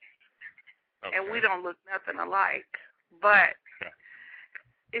lady, and we don't look nothing alike. But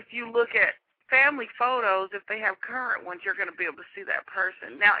if you look at family photos, if they have current ones, you're going to be able to see that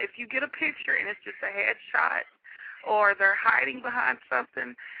person. Now, if you get a picture and it's just a headshot or they're hiding behind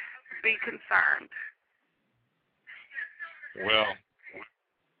something, be concerned. Well,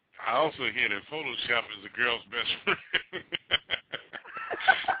 I also hear that Photoshop is a girl's best friend.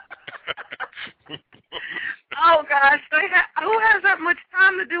 Oh, gosh. Who has that much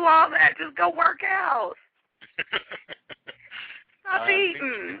time to do all that? Just go work out. Stop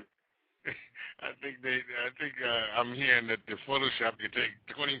eating. I think I'm hearing that the Photoshop can take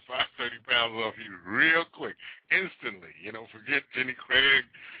 25, 30 pounds off you real quick, instantly. You know, forget Jenny Craig.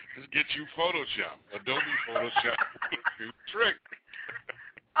 Just get you Photoshop. Adobe Photoshop. Trick.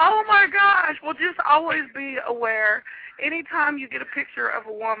 Oh, my gosh. Well, just always be aware. Anytime you get a picture of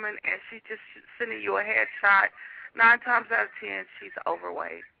a woman and she's just sending you a headshot, 9 times out of 10, she's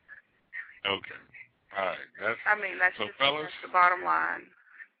overweight. Okay. All right. That's so just fellas, that's the bottom line.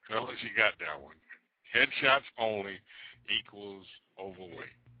 Fellas, you got that one. Headshots only equals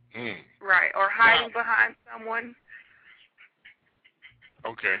overweight. Right, or hiding behind someone.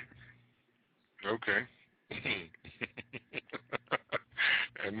 Okay.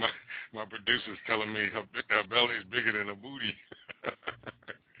 And my producer's telling me her belly is bigger than her booty.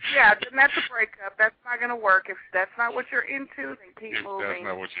 Yeah, then that's a breakup. That's not going to work. If that's not what you're into, then keep moving. That's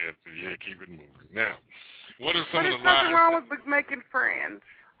not what you're into, yeah, keep it moving. Now, what are but some of the lies? There's nothing wrong with making friends.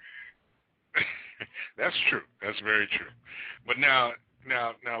 That's true. That's very true. But now,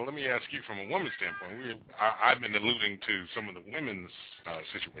 let me ask you from a woman's standpoint. I've been alluding to some of the women's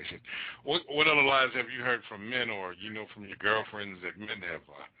situation. What other lies have you heard from men, or you know from your girlfriends that men have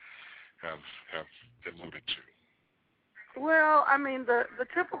alluded to? Well, I mean, the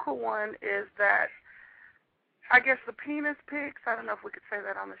typical one is that, I guess, the penis pics. I don't know if we could say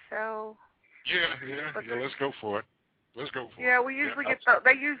that on the show. Yeah. Let's go for it. Yeah, we usually get those.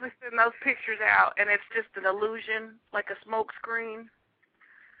 They usually send those pictures out, and it's just an illusion, like a smoke screen.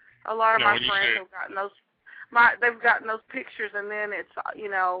 A lot of my friends have gotten those. They've gotten those pictures, and then it's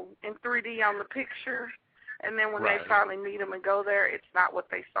in 3D on the picture, and then when they finally meet them and go there, it's not what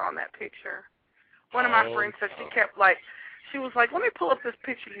they saw in that picture. One of my friends said she was like, let me pull up this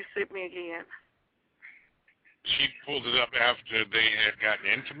picture you sent me again. She pulled it up after they had gotten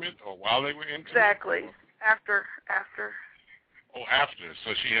intimate, or while they were intimate? Exactly. After. Oh, after.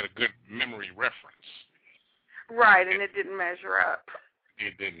 So she had a good memory reference. Right, and it didn't measure up.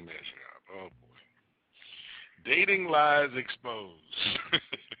 It didn't measure up. Oh, boy. Dating lies exposed.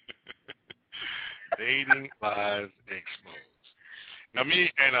 Dating lies exposed. Now, me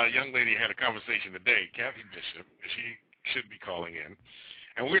and a young lady had a conversation today, Kathy Bishop. She should be calling in.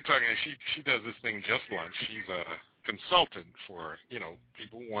 And we're talking, she does this thing, Just Lunch. She's a consultant for,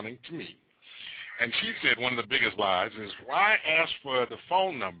 people wanting to meet. And she said one of the biggest lies is, why ask for the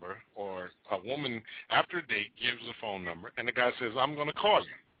phone number, or a woman after a date gives the phone number, and the guy says, I'm going to call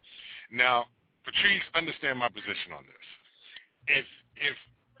you. Now, Patrice, understand my position on this. If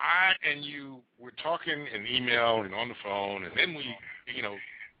I and you were talking in email and on the phone, and then we,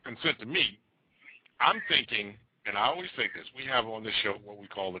 consent to meet, I'm thinking, and I always say this, we have on this show what we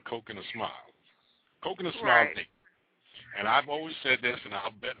call the Coke and a Smile. Coke and a Smile date. And I've always said this, and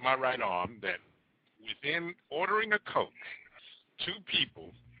I'll bet my right arm that within ordering a Coke, 2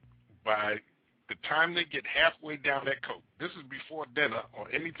 people, by the time they get halfway down that Coke, this is before dinner or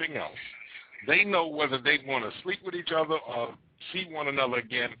anything else, they know whether they want to sleep with each other or see one another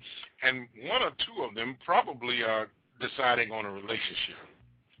again, and 1 or 2 of them probably are deciding on a relationship.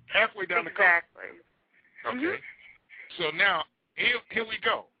 Halfway down the Coke. Exactly. Okay. So now, here we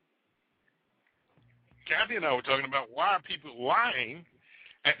go. Kathy and I were talking about why are people lying.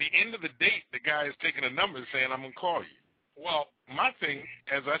 At the end of the date, the guy is taking a number and saying, I'm going to call you. Well, my thing,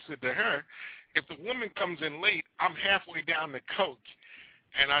 as I said to her, if the woman comes in late, I'm halfway down the Coke,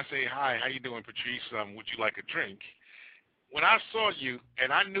 and I say, hi, how you doing, Patrice? Would you like a drink? When I saw you,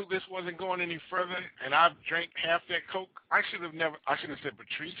 and I knew this wasn't going any further, and I drank half that Coke, I should have said,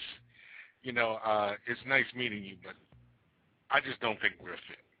 Patrice, it's nice meeting you, but I just don't think we're a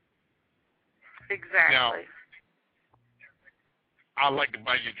fit. Exactly. Now, I'd like to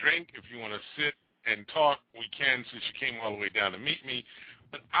buy you a drink. If you want to sit and talk, we can, since you came all the way down to meet me.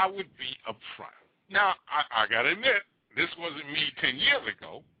 But I would be upfront. Now, I got to admit, this wasn't me 10 years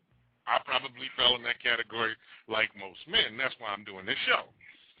ago. I probably fell in that category like most men. That's why I'm doing this show,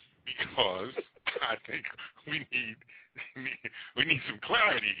 because I think we need some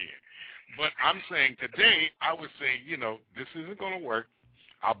clarity here. But I'm saying today, I would say, this isn't going to work.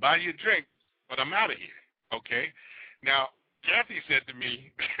 I'll buy you a drink, but I'm out of here, okay? Now, Kathy said to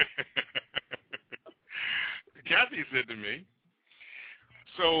me,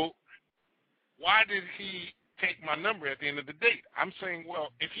 so why did he take my number at the end of the date? I'm saying,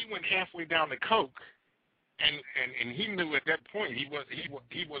 well, if he went halfway down the Coke, and he knew at that point he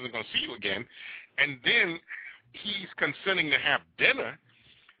wasn't going to see you again, and then he's consenting to have dinner,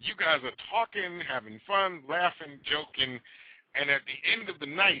 you guys are talking, having fun, laughing, joking, and at the end of the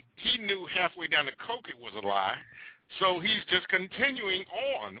night, he knew halfway down the Coke it was a lie, so he's just continuing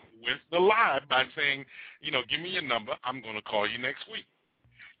on with the lie by saying, give me your number, I'm going to call you next week.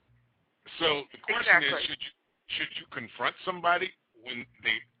 So the question Exactly. is, should you confront somebody when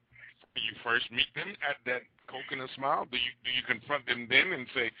you first meet them at that Coconut Smile? Do you confront them then and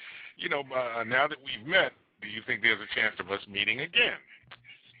say, now that we've met, do you think there's a chance of us meeting again?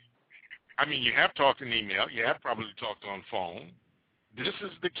 I mean, you have talked in email. You have probably talked on phone. This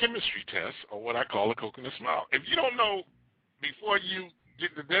is the chemistry test, or what I call a Coconut Smile. If you don't know before you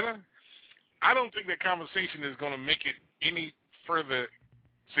get to dinner, I don't think that conversation is going to make it any further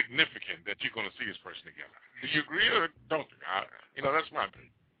significant that you're going to see this person again. Do you agree or don't you? That's my opinion.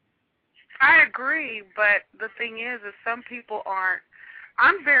 I agree, but the thing is some people aren't.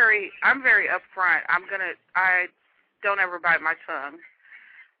 I'm very upfront. I don't ever bite my tongue.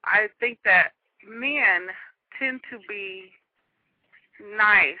 I think that men tend to be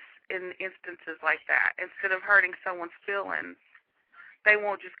nice in instances like that. Instead of hurting someone's feelings, they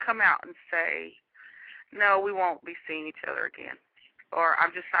won't just come out and say, no, we won't be seeing each other again, or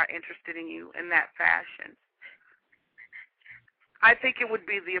I'm just not interested in you in that fashion. I think it would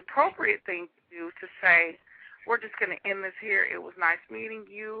be the appropriate thing to do to say, we're just going to end this here. It was nice meeting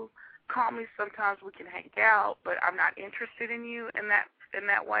you. Call me sometimes, we can hang out, but I'm not interested in you in that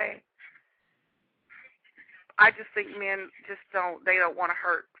way. I just think men don't want to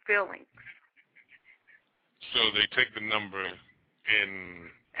hurt feelings. So they take the number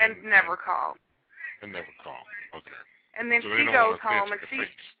and never call. And never call. Okay. And then so she goes home and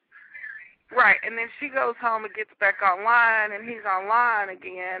and then she goes home and gets back online, and he's online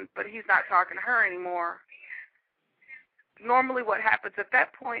again, but he's not talking to her anymore. Normally what happens at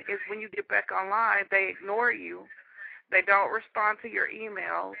that point is when you get back online, they ignore you. They don't respond to your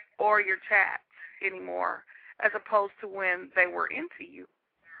emails or your chats anymore, as opposed to when they were into you.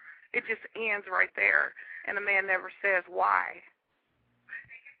 It just ends right there, and the man never says why.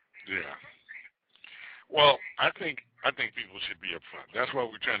 Yeah. Well, I think people should be upfront. That's why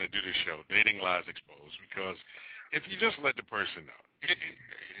we're trying to do this show, Dating Lies Exposed, because if you just let the person know,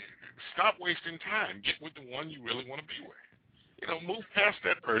 stop wasting time. Get with the one you really want to be with. Move past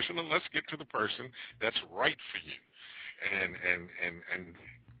that person and let's get to the person that's right for you. And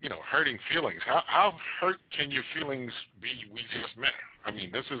hurting feelings. How hurt can your feelings be? We just met. I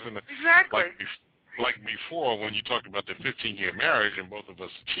mean, this isn't exactly like before when you talked about the 15-year marriage and both of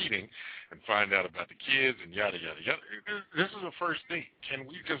us cheating and find out about the kids and yada, yada, yada. This is a first date. Can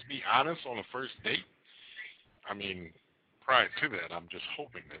we just be honest on a first date? I mean, prior to that, I'm just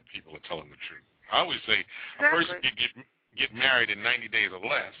hoping that people are telling the truth. I always say a person can get married in 90 days or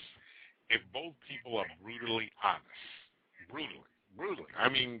less if both people are brutally honest. Brutally. I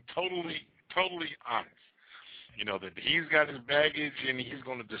mean, totally honest. That he's got his baggage and he's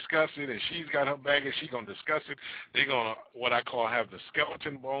going to discuss it, and she's got her baggage, she's going to discuss it. They're going to, what I call, have the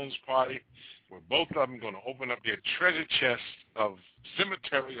skeleton bones party, where both of them going to open up their treasure chest of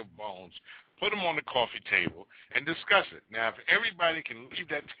cemetery of bones, put them on the coffee table, and discuss it. Now, if everybody can leave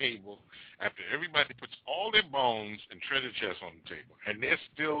that table after everybody puts all their bones and treasure chests on the table, and they're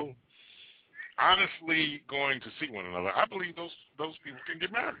still honestly going to see one another, I believe those people can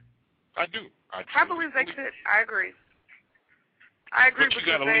get married. I do. I believe they could. I agree.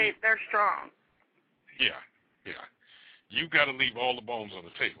 Because they're strong. Yeah. You got to leave all the bones on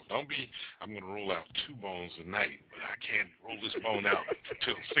the table. Don't be, I'm going to roll out 2 bones a night, but I can't roll this bone out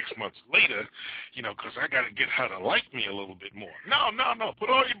until 6 months later, because I got to get her to like me a little bit more. No.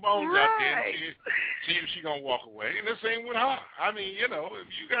 Put all your bones out there and see if she's going to walk away. And the same with her. I mean, if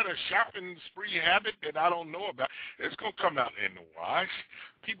you got a shopping spree habit that I don't know about, it's going to come out in the wash.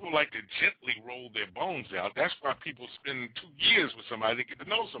 People like to gently roll their bones out. That's why people spend 2 years with somebody to get to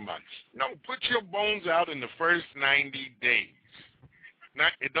know somebody. No, put your bones out in the first 90 days.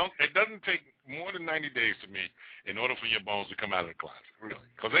 Now, it doesn't take more than 90 days to me in order for your bones to come out of the closet, really,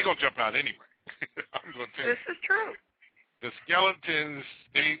 because they're going to jump out anyway. I'm going to tell you. This is true. The skeletons,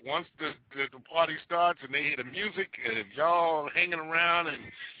 once the party starts and they hear the music, and if y'all hanging around, and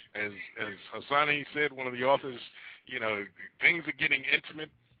as Hassani said, one of the authors, things are getting intimate,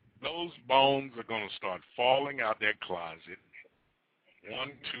 those bones are going to start falling out their closet, 1,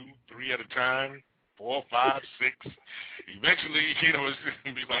 2, 3 at a time, 4, 5, 6. Eventually, it's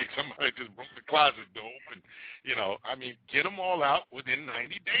going to be like somebody just broke the closet door open. Get them all out within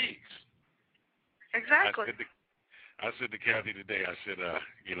 90 days. Exactly. I said to Kathy today, I said,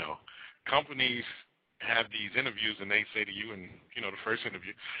 companies have these interviews and they say to you in, the first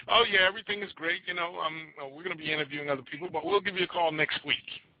interview, oh, yeah, everything is great. We're going to be interviewing other people, but we'll give you a call next week,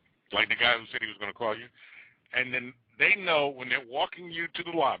 like the guy who said he was going to call you. And then they know when they're walking you to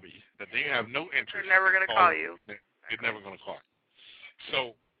the lobby that they have no interest. They're never going to call you. They're never going to call you.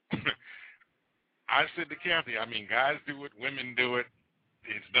 So I said to Kathy, guys do it, women do it.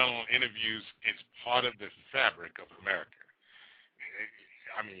 It's done on interviews. It's part of the fabric of America.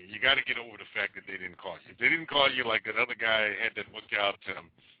 I mean, you got to get over the fact that they didn't call you. If they didn't call you like that other guy had that book out,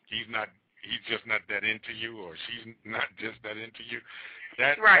 he's just not that into you, or she's not just that into you.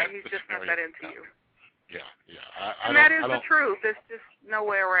 He's just not that into you. Yeah. And that is the truth. There's just no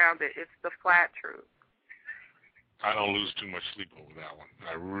way around it. It's the flat truth. I don't lose too much sleep over that one.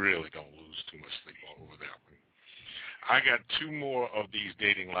 I really don't lose too much sleep over that one. I got two more of these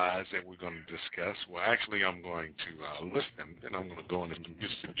dating lies that we're going to discuss. Well, actually, I'm going to list them, then I'm going to go into some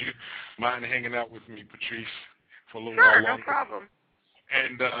music. Would you mind hanging out with me, Patrice, for a little while longer? Sure, no problem.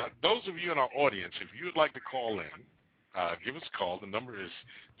 And those of you in our audience, if you would like to call in, give us a call. The number is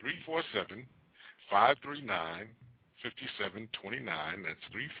 347-539-5729. That's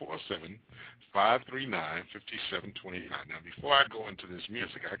 347-539-5729. Now, before I go into this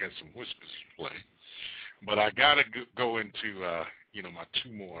music, I got some whispers to play. But I got to go into, my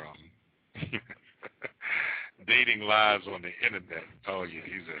two more dating lies on the internet. Oh, yeah,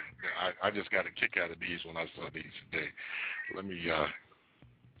 I just got a kick out of these when I saw these today. Let me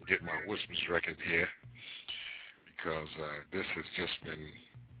get my whispers record here, because this has just been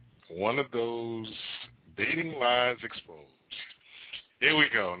one of those dating lies exposed. Here we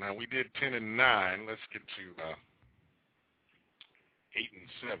go. Now, we did 10 and 9. Let's get to 8 and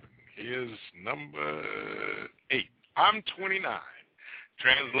 7. Here's number 8. I'm 29.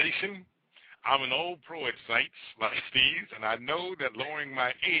 Translation, I'm an old pro at sites like Steve's, and I know that lowering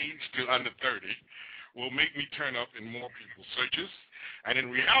my age to under 30 will make me turn up in more people's searches. And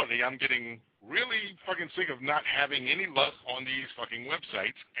in reality, I'm getting really fucking sick of not having any luck on these fucking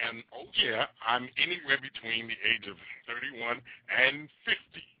websites. And, oh, yeah, I'm anywhere between the age of 31 and 50.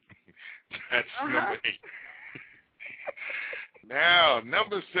 That's number 8. Now,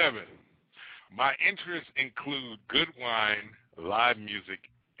 number 7. My interests include good wine, live music,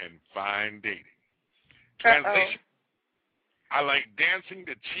 and fine dating. Translation, I like dancing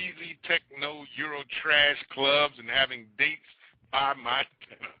to cheesy techno Euro trash clubs and having dates by my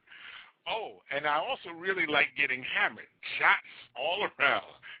dinner. Oh, and I also really like getting hammered. Shots all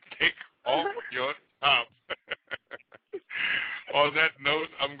around. Take off your top. On that note,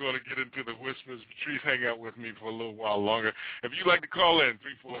 I'm going to get into the whispers. Patrice, hang out with me for a little while longer. If you'd like to call in,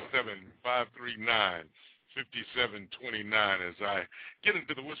 347-539-5729 as I get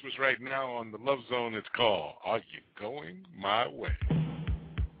into the whispers right now on the Love Zone. It's called Are You Going My Way?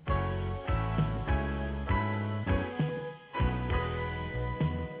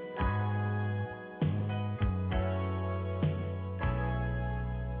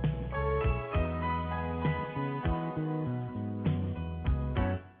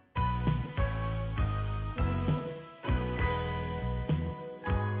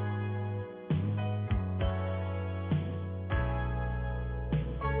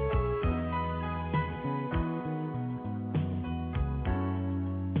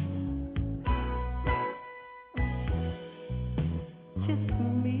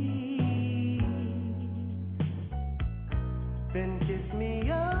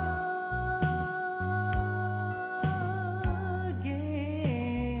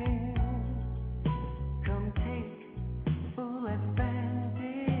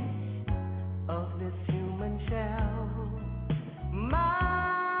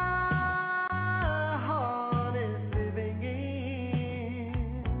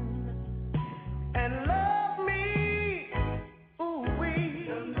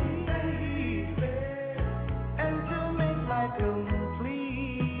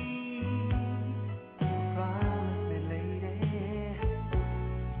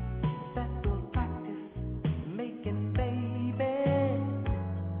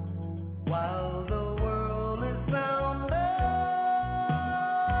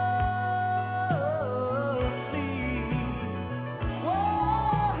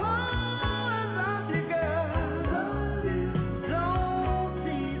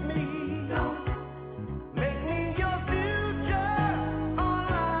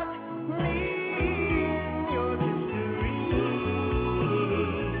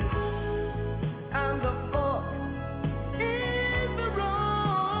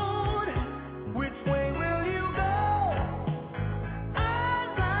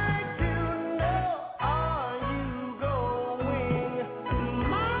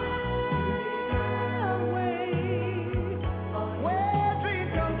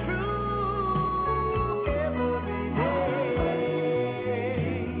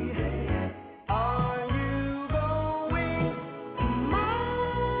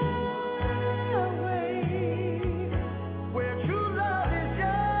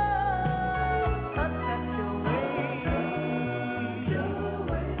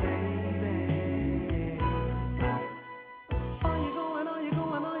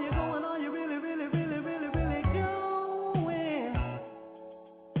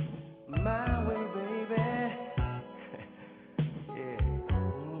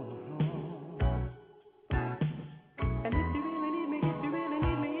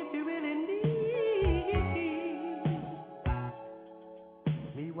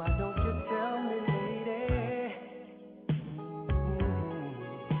 Baby, why don't you tell me, lady?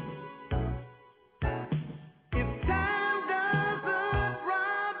 If time doesn't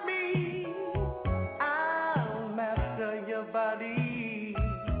rob me, I'll master your body.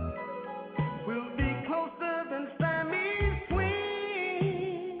 We'll be closer than Siamese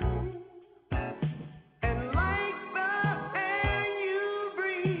twins. And like the air you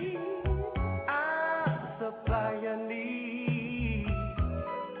breathe, I'll supply your needs.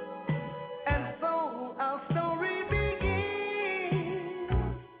 And so our story begins.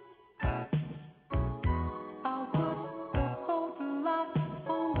 I'll put the old lock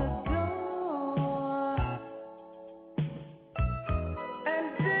on the door and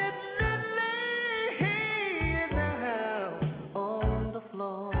gently lay down on the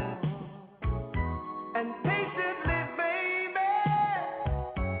floor. And patiently, baby,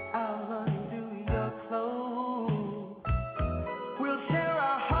 I'll undo your clothes. We'll share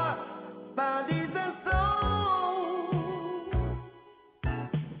our hearts, bodies, and souls.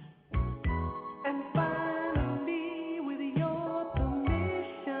 And finally, with your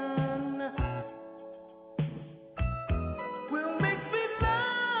permission, we'll make sweet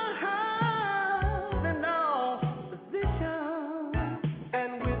love in all positions.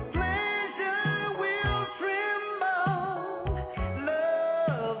 And with pleasure, we'll tremble.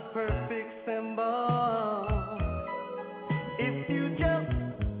 Love's perfect symbol. If you just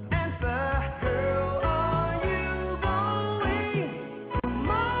answer, girl, are you going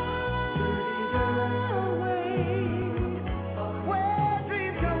my way? Where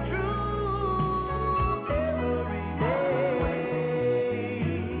dreams come true every day.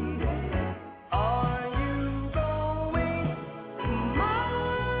 Are you going my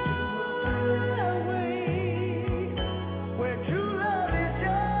way? Where true love is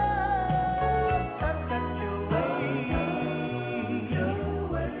just a touch away.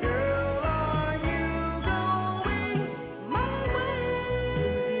 Girl, are you going my way?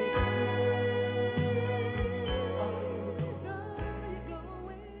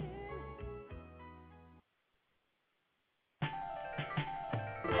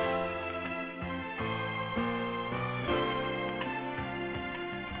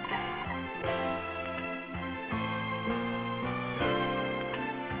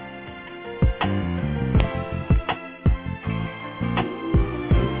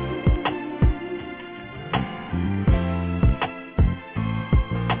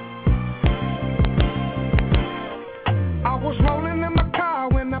 I was rolling in my car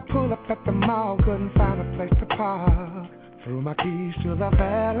when I pulled up at the mall. Couldn't find a place to park. Threw my keys to the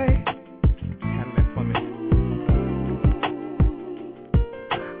valet. Handle it for me.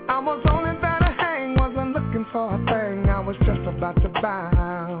 I was only there to hang, wasn't looking for a thing. I was just about to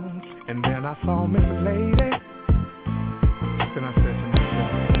bounce, and then I saw Miss Lady. Then I said to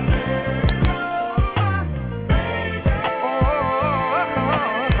myself,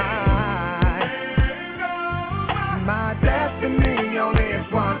 my destiny only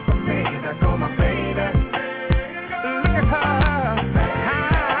is one for me. There go my baby. Look at her.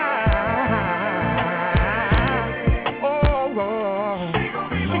 Oh, oh. She gon'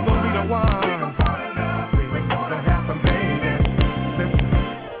 be the one. We gonna have some babies. Listen.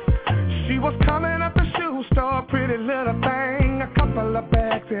 She was coming up the shoe store, pretty little thing. A couple of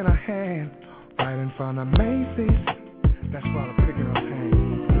bags in her hand, right in front of Macy's. That's where the pretty girls hang.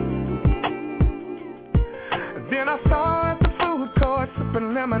 Then I saw her at the food court,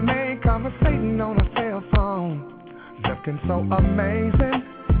 sipping lemonade, conversating on her cell phone, looking so amazing.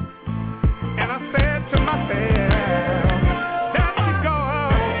 And I said to myself, there she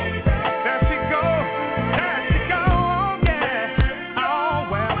goes, there she goes, there she goes, yeah.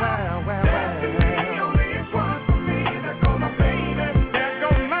 Oh, well, well, well, well. Destiny only is one for me. There go my baby. There go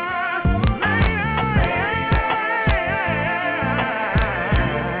my lady.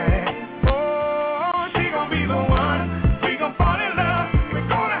 Oh, she gon' be the one. We gon' fall in love. We're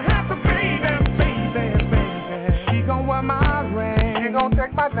gonna have some baby, baby, baby. She gon' wear my ring. She gon'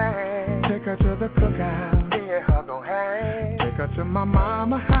 take my name. Take her to the cookout. Me and her gon' hang. Take her to my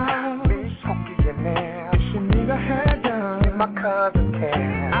mama's house. Me smoky your nails. If she need a hair done, give my cousin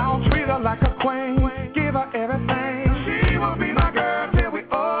care. I'll treat her like a queen. Give her everything. She will be my girl till we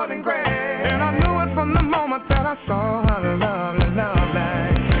old and gray. And I knew it from the moment that I saw her lovely, lovely.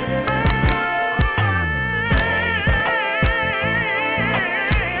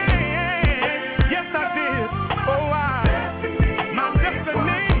 Yes, I did. Oh, my destiny,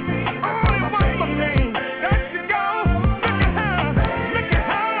 only one for me. There she goes. Look at her. Look at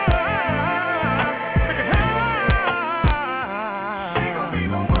her. Look at her. She gon' be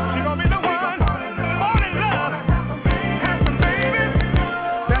the one. She gon' be the one. Fall in love. Have some babies.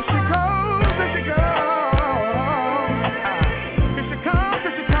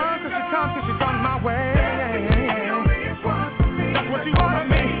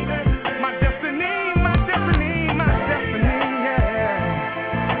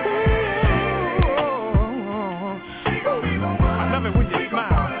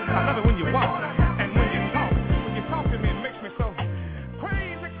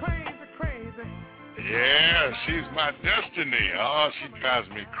 my destiny. Oh, she drives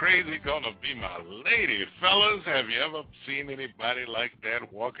me crazy. Gonna be my lady. Fellas, have you ever seen anybody like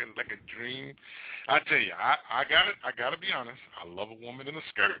that walking like a dream? I tell you, I gotta be honest. I love a woman in a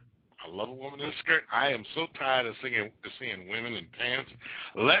skirt. I love a woman in a skirt. I am so tired of seeing women in pants.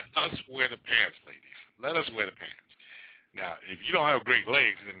 Let us wear the pants, ladies. Let us wear the pants. Now, if you don't have great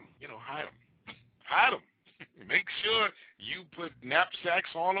legs, then, hide them. Hide them. Make sure you put knapsacks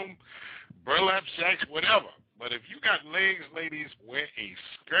on them, burlap sacks, whatever. But if you got legs, ladies, wear a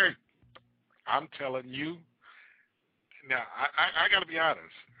skirt. I'm telling you. Now, I got to be honest.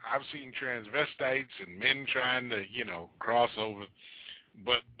 I've seen transvestites and men trying to, cross over.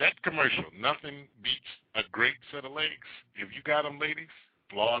 But that commercial, nothing beats a great set of legs. If you got them, ladies,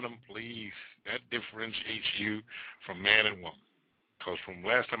 flaunt them, please. That differentiates you from man and woman. Because from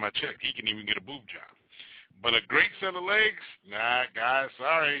last time I checked, he can even get a boob job. But a great set of legs, nah, guys,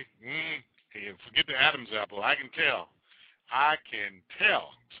 sorry. Forget the Adam's apple. I can tell.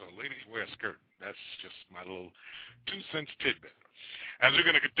 So, ladies, wear a skirt. That's just my little 2-cent tidbit. As we're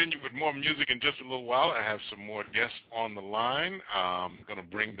going to continue with more music in just a little while, I have some more guests on the line. I'm going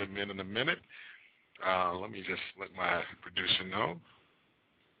to bring them in a minute. Let me just let my producer know.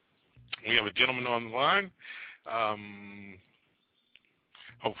 We have a gentleman on the line.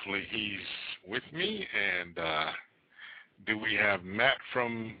 Hopefully he's with me. And do we have Matt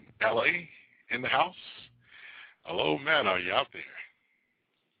from L.A. in the house? Hello, Matt. Are you out there?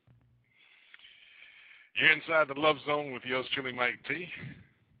 You're inside the Love Zone with yours truly, Mike T.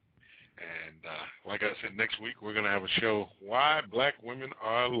 And like I said, next week we're going to have a show, Why Black Women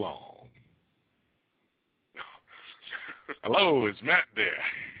Are Alone. Hello, is Matt there?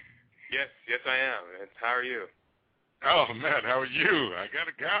 Yes, I am. How are you? Oh, Matt, how are you? I got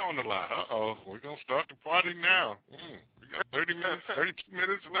a guy on the line. Uh-oh, we're going to start the party now. We got 32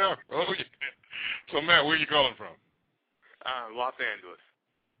 minutes left. Oh, yeah. So, Matt, where are you calling from? Los Angeles.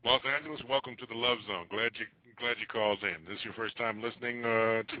 Los Angeles, welcome to the Love Zone. Glad you called in. This is your first time listening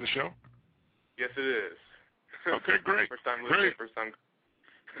to the show? Yes, it is. Okay, great. First time listening, first time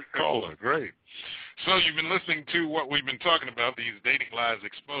caller. Great. So you've been listening to what we've been talking about, these dating lies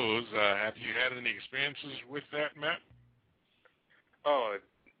exposed. Have you had any experiences with that, Matt? Oh,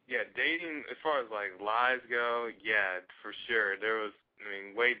 yeah, dating, as far as, lies go, yeah, for sure. There was,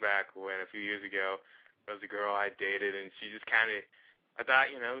 way back when, a few years ago, there was a girl I dated, and she just kind of, I thought,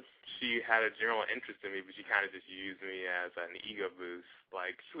 she had a general interest in me, but she kind of just used me as an ego boost.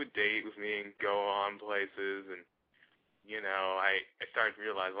 She would date with me and go on places, and, I started to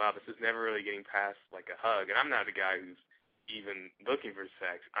realize, wow, this is never really getting past, a hug. And I'm not a guy who's even looking for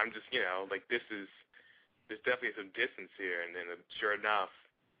sex. I'm just, there's definitely some distance here. And then, sure enough,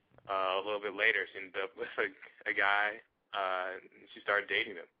 a little bit later, she ended up with a guy, and she started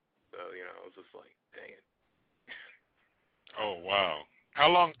dating him. So, it was just dang it. Oh, wow.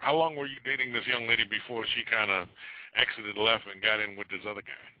 How long were you dating this young lady before she kind of exited left and got in with this other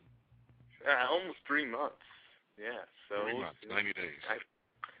guy? Almost 3 months. Yeah. So 3 months, 90 days. I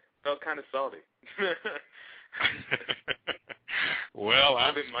felt kind of salty. Well,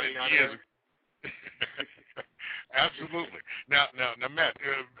 I've been money on her. Absolutely. Now, Matt,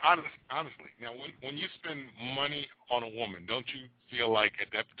 honestly, now when you spend money on a woman, don't you feel like at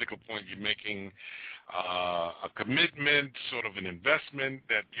that particular point you're making a commitment, sort of an investment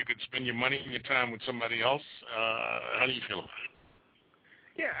that you could spend your money and your time with somebody else? How do you feel about it?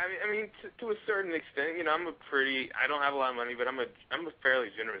 Yeah, I mean, to a certain extent, I don't have a lot of money, but I'm a fairly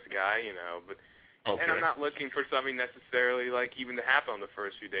generous guy, but. Okay. And I'm not looking for something necessarily even to happen on the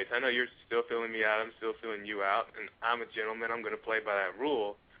first few dates. I know you're still feeling me out. I'm still feeling you out. And I'm a gentleman. I'm going to play by that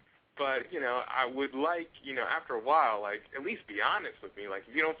rule. But, I would after a while, at least be honest with me. If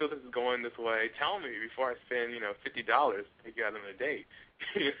you don't feel this is going this way, tell me before I spend, $50 to take you out on a date.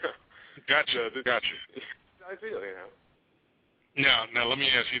 Gotcha. Gotcha. I feel, Now, let me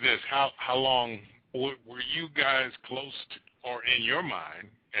ask you this. How long were you guys close to, or in your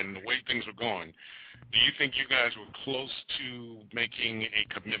mind, and the way things were going, do you think you guys were close to making a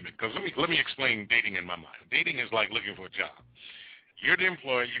commitment? Because let me explain dating in my mind. Dating is like looking for a job. You're the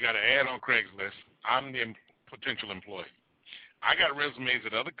employee. You got an ad on Craigslist. I'm the potential employee. I got resumes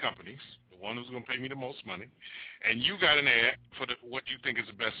at other companies, the one who's going to pay me the most money, and you got an ad for what you think is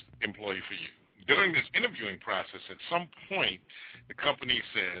the best employee for you. During this interviewing process, at some point, the company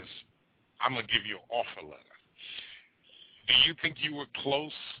says, I'm going to give you an offer letter. Do you think you were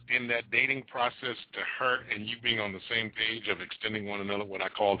close in that dating process to her and you being on the same page of extending one another what I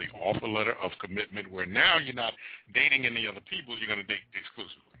call the offer letter of commitment, where now you're not dating any other people, you're going to date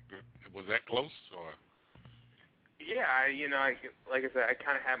exclusively? Was that close? Or? Yeah, like I said, I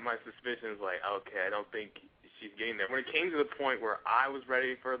kind of have my suspicions, okay, I don't think she's getting there. When it came to the point where I was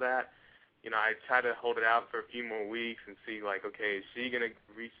ready for that, I tried to hold it out for a few more weeks and see, like, okay, is she going to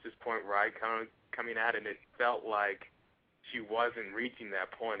reach this point where I coming at it? And it felt like she wasn't reaching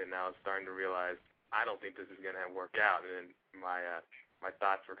that point, and now I was starting to realize I don't think this is going to work out. And then my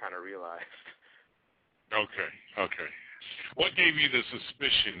thoughts were kind of realized. Okay. What gave you the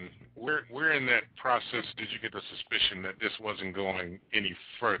suspicion? Where in that process did you get the suspicion that this wasn't going any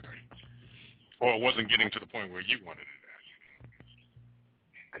further, or it wasn't getting to the point where you wanted it at?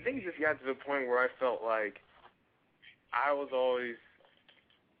 I think it just got to the point where I felt like I was always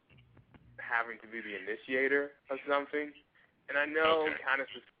having to be the initiator of something. And I know kind of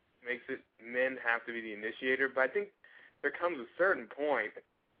just makes it men have to be the initiator, but I think there comes a certain point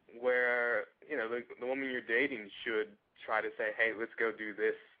where, the woman you're dating should try to say, hey, let's go do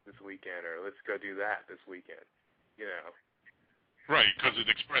this weekend, or let's go do that this weekend, Right, because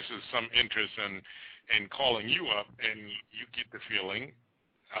it expresses some interest in calling you up, and you get the feeling,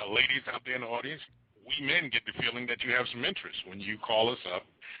 ladies out there in the audience, we men get the feeling that you have some interest when you call us up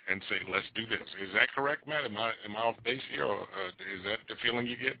and say, let's do this. Is that correct, Matt? Am I off base here, or is that the feeling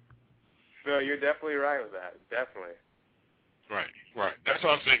you get? No, you're definitely right with that. Definitely. Right. That's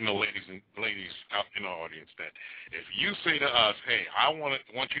what I'm saying to ladies out in the audience, that if you say to us, hey, I want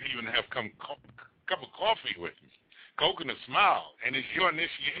you to even have cup of coffee with me, coconut smile, and it's your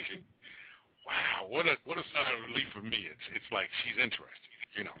initiation, wow, what a sign of relief for me. It's like she's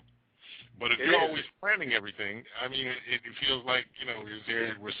interested. But if you're always planning everything, I mean, it feels like, is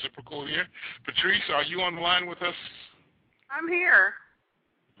there reciprocal here? Patrice, are you on the line with us? I'm here.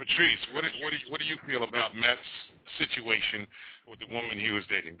 Patrice, what do you feel about Matt's situation with the woman he was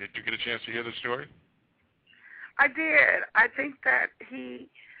dating? Did you get a chance to hear the story? I did. I think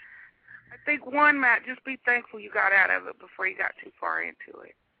one, Matt, just be thankful you got out of it before you got too far into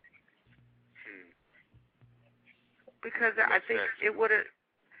it. Because I think it would have,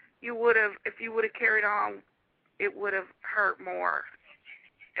 if you would have carried on, it would have hurt more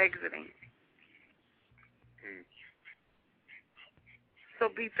exiting. So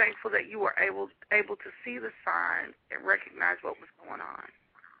be thankful that you were able to see the signs and recognize what was going on.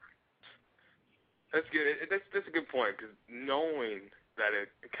 That's good. That's a good point, because knowing that it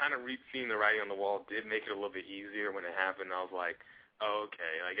kind of seeing the writing on the wall did make it a little bit easier when it happened. I was like, oh,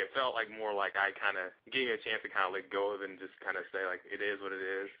 okay. Like, it felt like more like I kind of gave me a chance to kind of let go of it and just kind of say, like, it is what it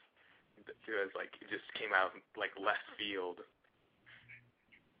is. Because, like, it just came out, like, left field.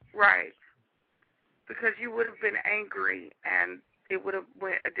 Right. Because you would have been angry, and it would have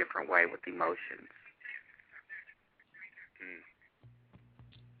went a different way with emotions.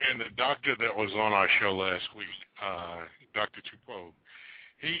 And the doctor that was on our show last week, Dr. Tupou,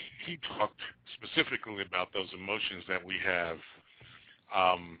 he talked specifically about those emotions that we have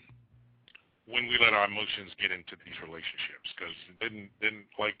when we let our emotions get into these relationships. Because then,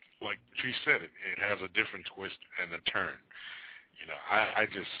 like Patrice said, it has a different twist and a turn. I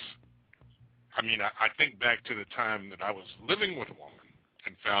think back to the time that I was living with a woman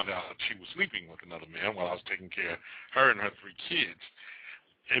and found out she was sleeping with another man while I was taking care of her and her 3 kids.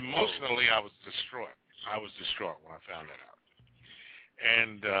 Emotionally, I was distraught. I was distraught when I found that out.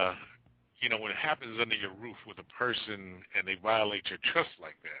 And, when it happens under your roof with a person and they violate your trust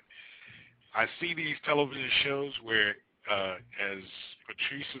like that, I see these television shows where, as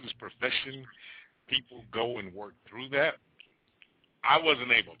Patrice's profession, people go and work through that. I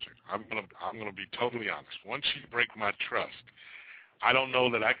wasn't able to. I'm gonna be totally honest. Once you break my trust, I don't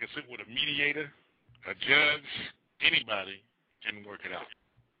know that I can sit with a mediator, a judge, anybody, and work it out.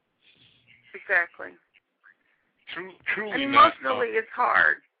 Exactly. Truly. And emotionally, it's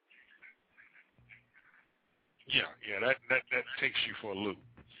hard. Yeah, that takes you for a loop.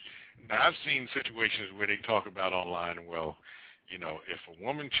 Now, I've seen situations where they talk about online, well, if a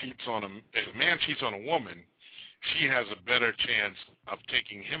man cheats on a woman, she has a better chance of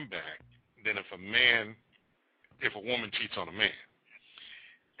taking him back than if a woman cheats on a man.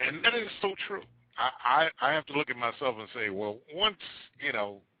 And that is so true. I have to look at myself and say, well, once,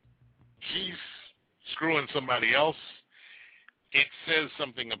 he's screwing somebody else, it says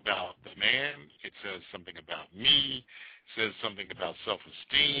something about the man, it says something about me, it says something about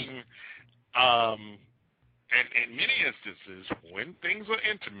self-esteem. And in many instances, when things are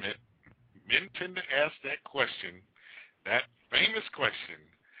intimate, men tend to ask that question, that famous question,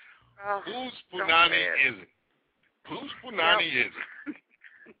 whose punani is it? Whose punani is it?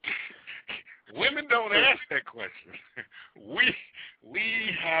 Women don't ask that question. We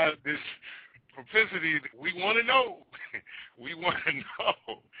have this propensity, we want to know. We want to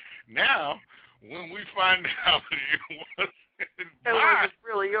know. Now, when we find out it wasn't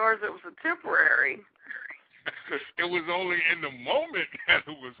really yours, it was a temporary. It was only in the moment that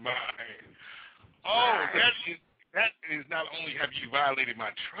it was mine. Oh, that is not only have you violated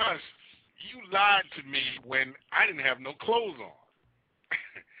my trust, you lied to me when I didn't have no clothes on.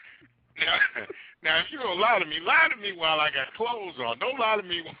 Now, if you're going to lie to me while I got clothes on. Don't lie to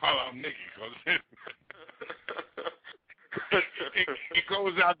me while I'm naked, because it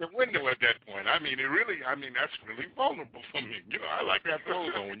goes out the window at that point. I mean, that's really vulnerable for me. You know, I like to have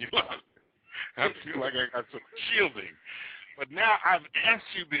clothes on when you lie. I feel like I got some shielding. But now I've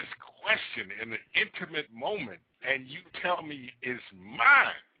asked you this question in an intimate moment, and you tell me it's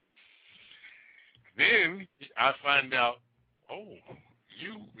mine. Then I find out,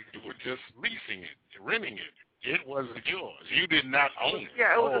 you were just leasing it, renting it. It wasn't yours. You did not own it.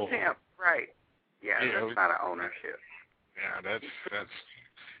 Yeah, it was a temp, right. Yeah, that's not an ownership. Yeah, that's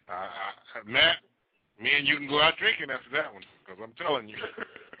Matt, me and you can go out drinking after that one, because I'm telling you.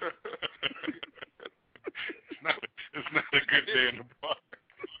 It's not a good day in the bar.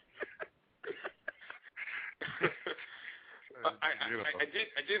 I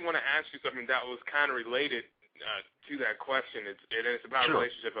did want to ask you something that was kind of related to that question. It's about a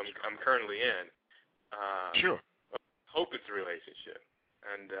relationship I'm currently in. Sure. Hope it's a relationship,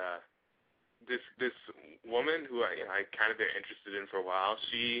 and this woman who I kind of been interested in for a while.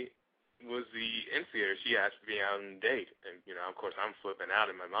 She was the instigator. She asked me out on a date, and of course, I'm flipping out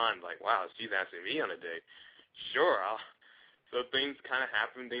in my mind, like, wow, she's asking me on a date. Sure, So things kind of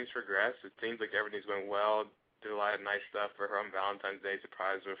happened. Things progressed. It seems like everything's going well. Did a lot of nice stuff for her on Valentine's Day.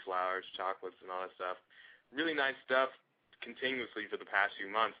 Surprised her with flowers, chocolates, and all that stuff. Really nice stuff continuously for the past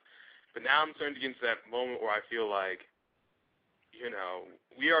few months. But now I'm starting to get into that moment where I feel like,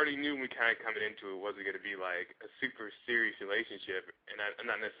 we already knew when we kind of coming into it wasn't going to be like a super serious relationship, and I'm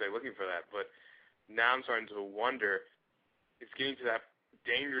not necessarily looking for that. But now I'm starting to wonder, it's getting to that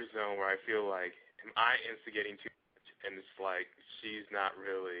danger zone where I feel like, am I instigating too much? And it's like she's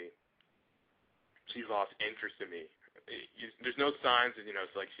lost interest in me. There's no signs that,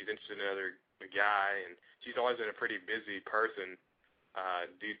 it's like she's interested in another guy, and she's always been a pretty busy person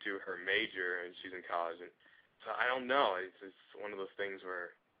due to her major, and she's in college. And so I don't know. It's one of those things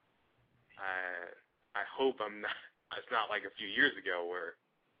where I hope it's not like a few years ago where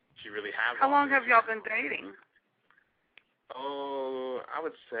she really has. How long have y'all been dating? Oh, I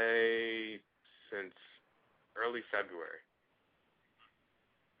would say since early February.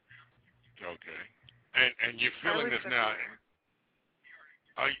 Okay. And you're feeling this now.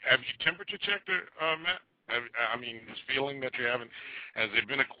 Have you temperature checked her, Matt? This feeling that you're having, has there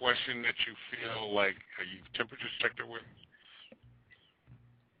been a question that you feel like you've temperature checked her with?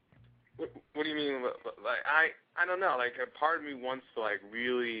 What do you mean? Like, I don't know. Like, a part of me wants to, like,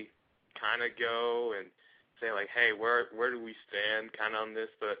 really kind of go and say, like, hey, where do we stand kind of on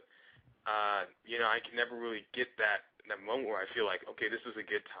this? But, I can never really get that moment where I feel like, okay, this is a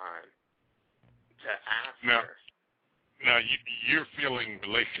good time to ask her. Now, you're feeling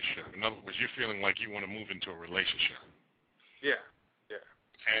relationship. In other words, you're feeling like you want to move into a relationship. Yeah.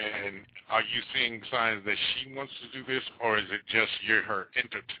 And are you seeing signs that she wants to do this, or is it just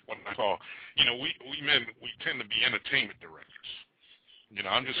what I call, we men, we tend to be entertainment directors.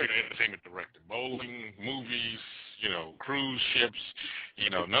 I'm just an entertainment director. Bowling, movies, cruise ships,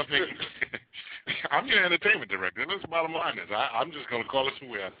 nothing. I'm your entertainment director. And that's the bottom line is, I'm just going to call it the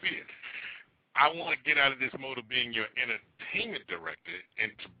way I see it. I want to get out of this mode of being your entertainment director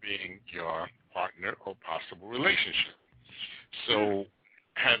into being your partner or possible relationship. So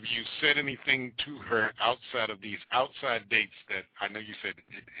have you said anything to her outside of these outside dates that I know you said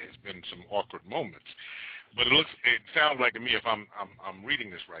it has been some awkward moments, but it sounds like to me, if I'm reading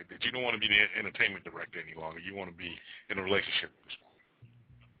this right, that you don't want to be the entertainment director any longer. You want to be in a relationship with this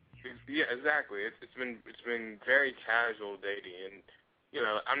woman. Yeah, exactly. It's been very casual dating, and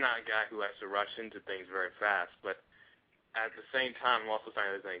I'm not a guy who has to rush into things very fast, but at the same time, I'm also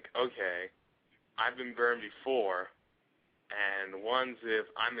starting to think, okay, I've been burned before, and if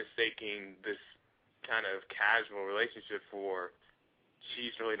I'm mistaking this kind of casual relationship for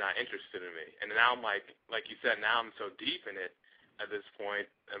she's really not interested in me. And now I'm like you said, now I'm so deep in it at this point,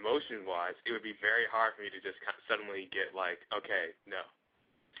 emotion-wise, it would be very hard for me to just kind of suddenly get like, okay, no,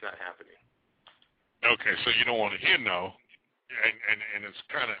 it's not happening. Okay, so you don't want to hear no. And it's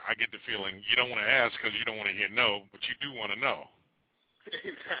kind of, I get the feeling you don't want to ask because you don't want to hear no, but you do want to know.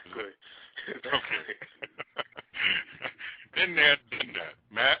 Exactly. Okay. Been there, done that.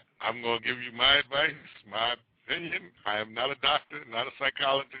 Matt, I'm going to give you my advice, my opinion. I am not a doctor, not a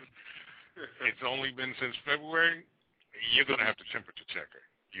psychologist. It's only been since February. You're going to have to temperature check her.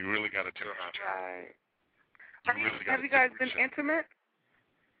 You really got to temperature check her. Right. Have you guys been intimate?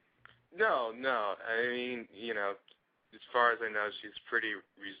 No. I mean, as far as I know, she's pretty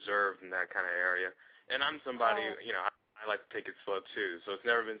reserved in that kind of area. And I'm somebody, I like to take it slow too. So it's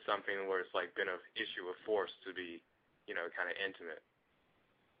never been something where it's like been an issue of force to be, kind of intimate.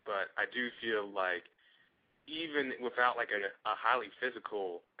 But I do feel like even without like a highly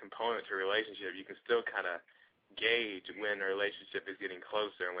physical component to a relationship, you can still kind of gauge when a relationship is getting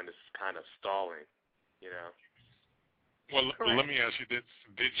closer and when it's kind of stalling, Well, let me ask you this.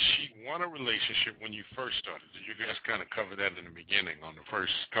 Did she want a relationship when you first started? Did you guys kind of cover that in the beginning on the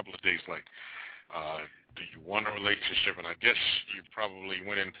first couple of days? Like, do you want a relationship? And I guess you probably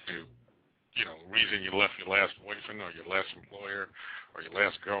went into, reason you left your last boyfriend or your last employer or your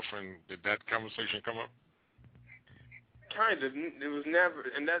last girlfriend. Did that conversation come up? Kind of. It was never,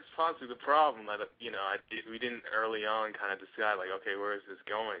 and that's possibly the problem. That we didn't early on kind of decide like, okay, where is this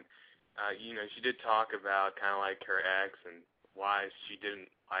going? She did talk about kind of like her ex and why she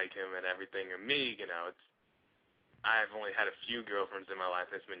didn't like him and everything. And me, I've only had a few girlfriends in my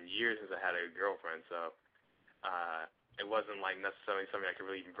life. It's been years since I had a girlfriend, so it wasn't like necessarily something I could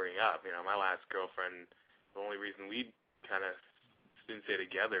really even bring up. My last girlfriend, the only reason we kind of didn't stay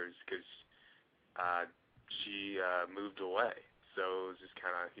together is because she moved away. So it was just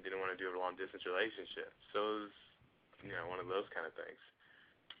kind of, he didn't want to do a long-distance relationship. So it was, one of those kind of things.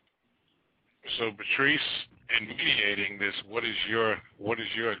 So, Patrice, in mediating this, what is your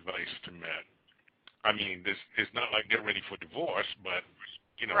advice to Matt? I mean, this it's not like they're ready for divorce, but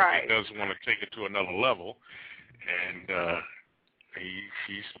right. He does want to take it to another level, and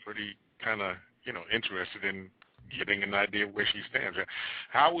he's pretty kind of interested in getting an idea of where she stands.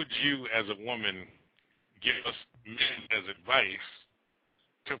 How would you, as a woman, give us men as advice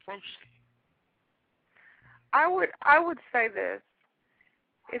to approach it? I would say this.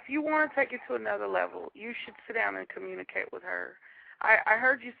 If you want to take it to another level, you should sit down and communicate with her. I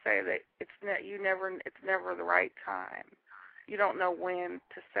heard you say that it's never the right time. You don't know when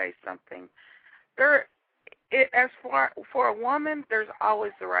to say something. For a woman, there's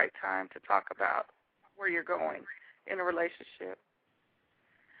always the right time to talk about where you're going in a relationship.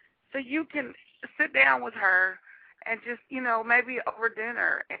 So you can sit down with her and just, maybe over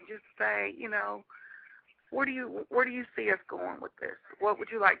dinner and just say, where do you see us going with this? What would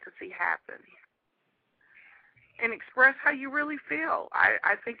you like to see happen? And express how you really feel.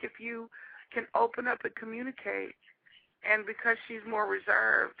 I think if you can open up and communicate, and because she's more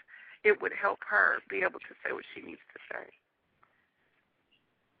reserved, it would help her be able to say what she needs to say.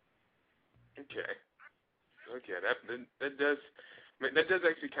 Okay, that does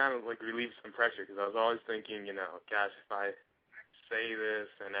actually kind of like relieve some pressure, because I was always thinking, gosh, if I say this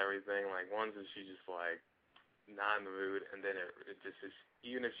and everything, like once is she just like not in the mood, and then it just is,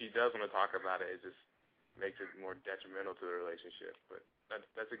 even if she does want to talk about it, it just makes it more detrimental to the relationship. But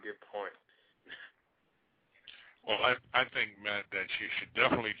that's a good point. Well, I think, Matt, that you should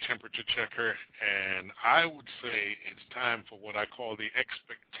definitely temperature check her, and I would say it's time for what I call the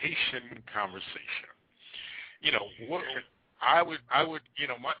expectation conversation. What I would,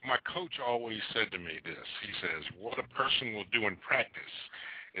 my coach always said to me this. He says, what a person will do in practice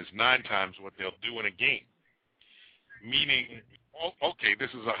is 9 times what they'll do in a game. Meaning, okay, this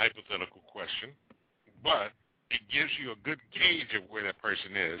is a hypothetical question, but it gives you a good gauge of where that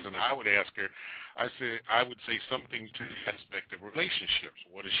person is. And I would ask her, I would say something to the aspect of relationships.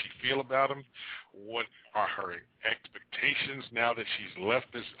 What does she feel about him? What are her expectations now that she's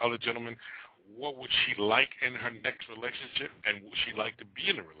left this other gentleman? What would she like in her next relationship? And would she like to be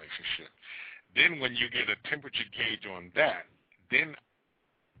in a relationship? Then when you get a temperature gauge on that, then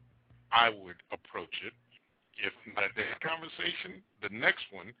I would approach it. If not that conversation, the next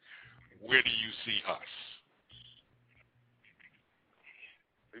one, where do you see us?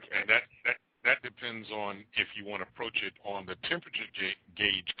 Okay. And that depends on if you want to approach it on the temperature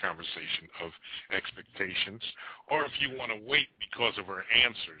gauge conversation of expectations, or if you want to wait because of her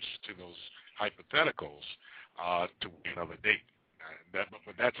answers to those hypotheticals to another date. But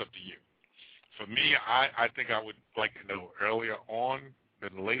that's up to you. For me, I think I would like to know earlier on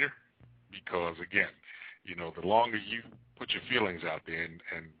than later, because again, the longer you put your feelings out there,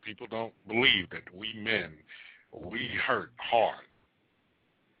 and people don't believe that we men, we hurt hard.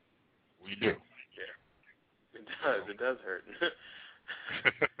 We do. Yeah. It does hurt.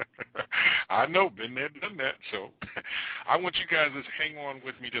 I know, been there, done that. So I want you guys to hang on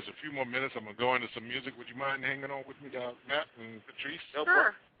with me just a few more minutes. I'm going to go into some music. Would you mind hanging on with me, Matt and Patrice?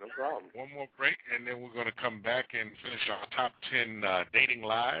 Sure. No problem. One more break, and then we're going to come back and finish our top 10 dating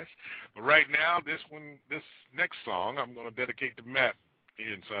lies. But right now, this next song, I'm going to dedicate to Matt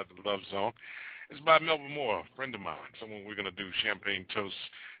here inside the Love Zone. It's by Melba Moore, a friend of mine, someone we're going to do Champagne Toast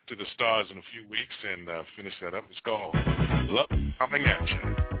to the stars in a few weeks and finish that up. It's called Love Coming At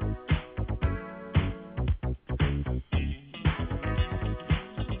You.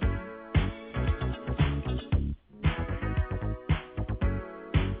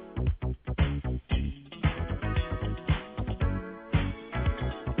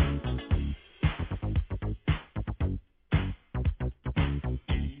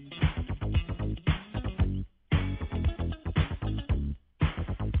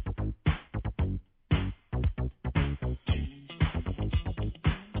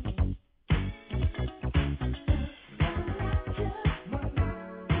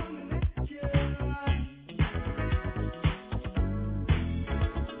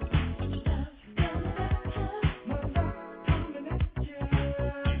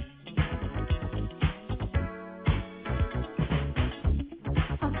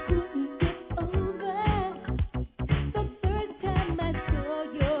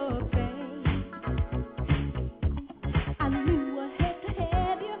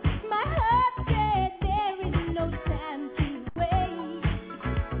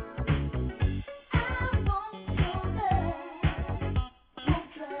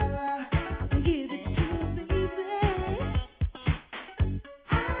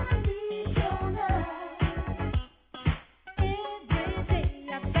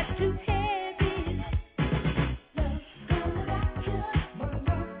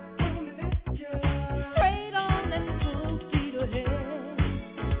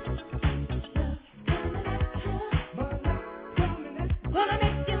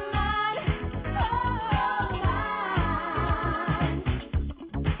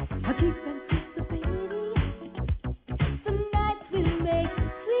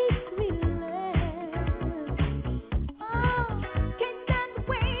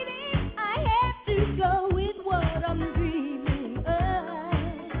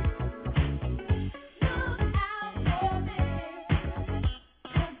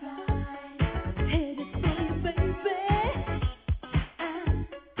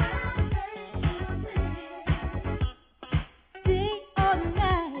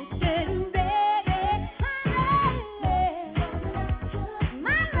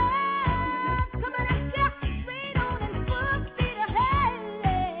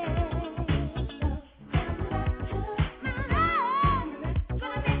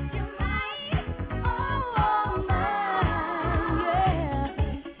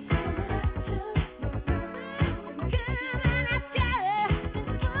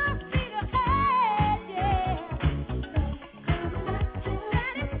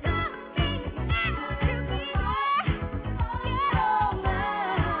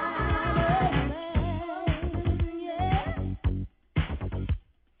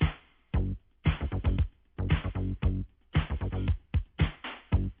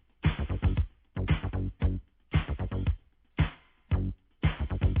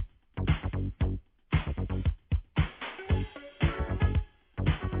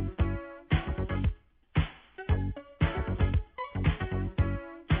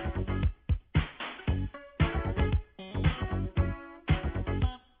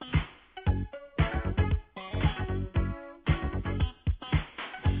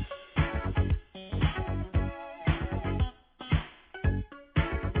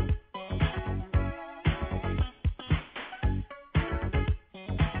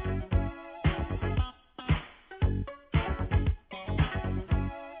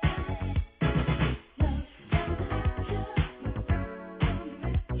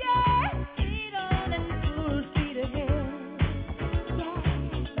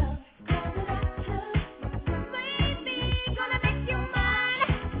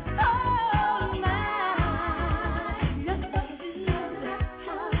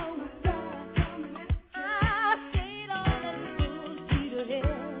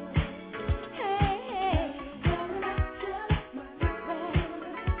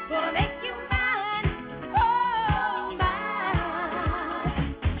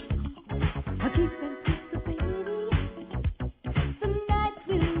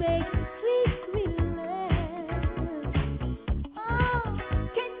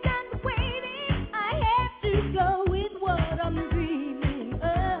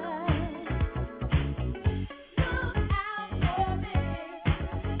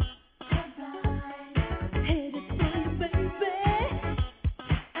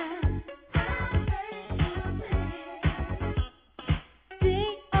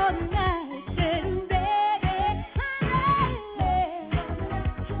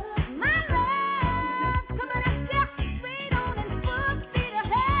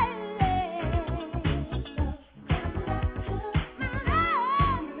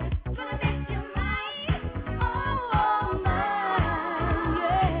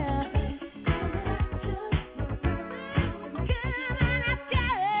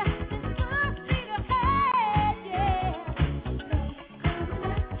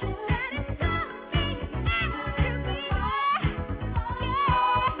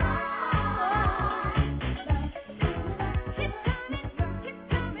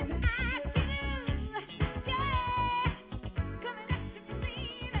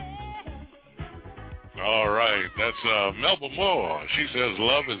 All right, that's Melba Moore. She says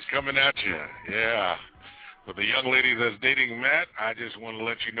love is coming at you. Yeah. For the young lady that's dating Matt, I just want to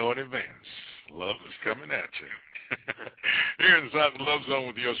let you know in advance. Love is coming at you. Here inside the Love Zone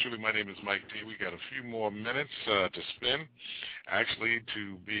with yours truly, my name is Mike T. We got a few more minutes to spend. Actually,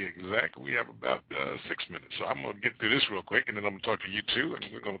 to be exact, we have about 6 minutes. So I'm going to get through this real quick, and then I'm going to talk to you too, and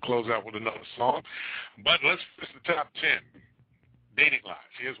we're going to close out with another song. But let's finish the top 10 dating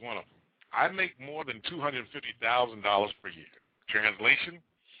lives. Here's one of them. I make more than $250,000 per year. Translation: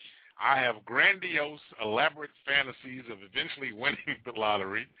 I have grandiose, elaborate fantasies of eventually winning the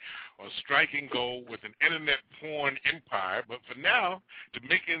lottery or striking gold with an internet porn empire, but for now, to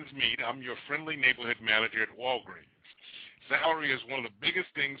make ends meet, I'm your friendly neighborhood manager at Walgreens. Salary is one of the biggest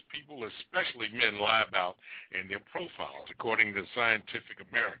things people, especially men, lie about in their profiles, according to Scientific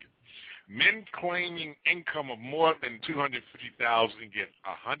American. Men claiming income of more than $250,000 get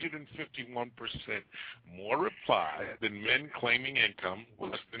 151% more reply than men claiming income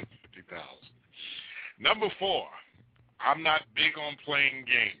less than $50,000. Number 4, I'm not big on playing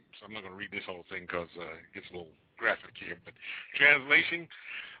games. I'm not going to read this whole thing because it gets a little graphic here. But translation: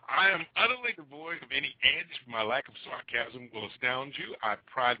 I am utterly devoid of any edge. My lack of sarcasm will astound you. I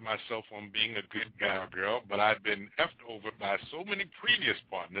pride myself on being a good guy or girl, but I've been effed over by so many previous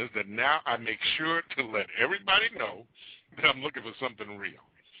partners that now I make sure to let everybody know that I'm looking for something real.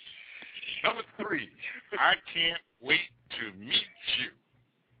 Number 3, I can't wait to meet you.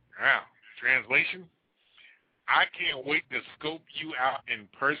 Now, translation: I can't wait to scope you out in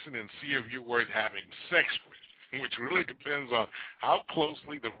person and see if you're worth having sex with, which really depends on how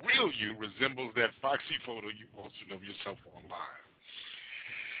closely the real you resembles that foxy photo you posted of yourself online.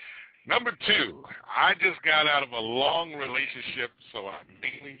 Number 2, I just got out of a long relationship, so I'm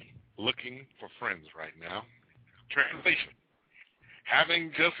mainly looking for friends right now. Translation: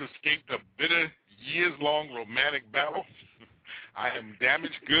 having just escaped a bitter, years-long romantic battle, I am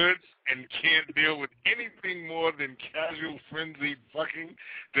damaged goods and can't deal with anything more than casual, frenzied fucking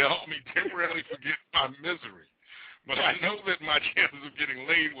to help me temporarily forget my misery. But I know that my chances of getting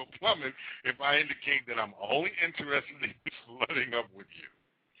laid will plummet if I indicate that I'm only interested in slutting up with you.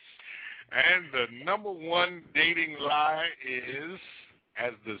 And the number 1 dating lie is,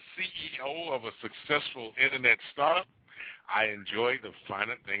 as the CEO of a successful internet startup, I enjoy the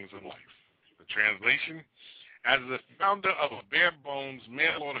finer things in life. The translation: as the founder of a bare-bones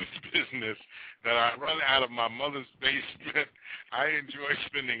mail-order business that I run out of my mother's basement, I enjoy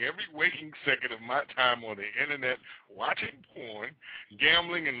spending every waking second of my time on the internet watching porn,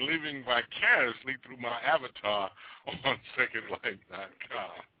 gambling, and living vicariously through my avatar on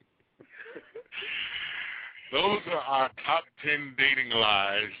SecondLife.com. Those are our top 10 dating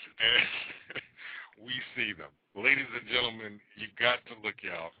lies as we see them. Ladies and gentlemen, you got to look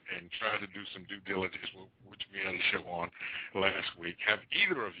out and try to do some due diligence, which we had a show on last week. Have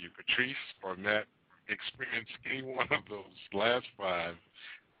either of you, Patrice or Matt, experienced any one of those last 5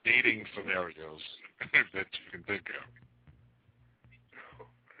 dating scenarios that you can think of?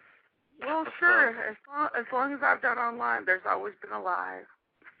 Well, sure. As long as I've done online, there's always been a lie.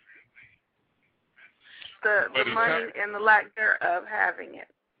 The money and the lack thereof having it.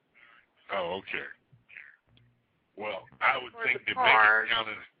 Oh, okay. Well, I would think that car. maybe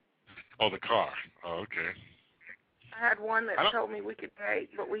counted. Oh, the car. Oh, okay. I had one that told me we could date,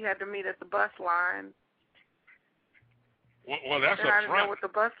 but we had to meet at the bus line. Well, that's and up I didn't front. know what the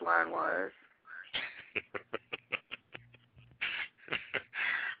bus line was.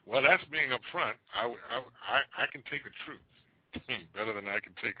 Well, that's being up front. I can take a truth better than I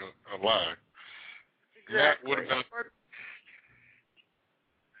can take a lie. Exactly.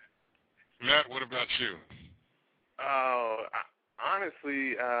 Matt, what about you? Oh,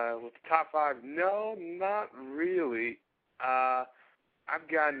 honestly, with the top 5, no, not really. I've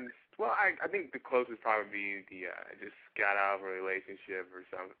gotten, well, I think the closest probably be the I just got out of a relationship or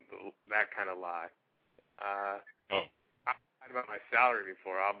something, that kind of lie. I lied about my salary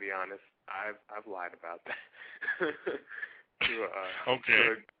before, I'll be honest. I've lied about that.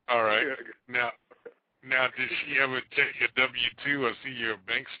 Okay, all right. Now, did she ever take your W-2 or see your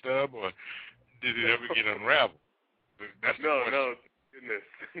bank stub, or did it ever get unraveled? That's no, goodness,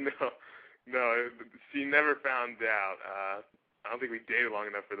 no. She never found out. I don't think we dated long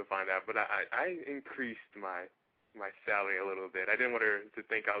enough for her to find out. But I increased my salary a little bit. I didn't want her to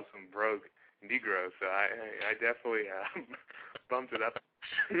think I was some broke Negro, so I definitely bumped it up.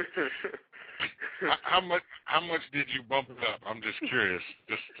 How much did you bump it up? I'm just curious,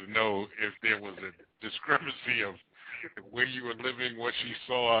 just to know if there was a discrepancy of where you were living, what she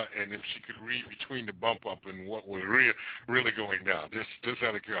saw, and if she could read between the bump up and what was really going down. Just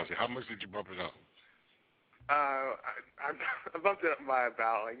out of curiosity, how much did you bump it up? I bumped it up by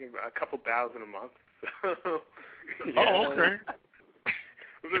about like a couple thousand a month. So, yeah. Oh, okay.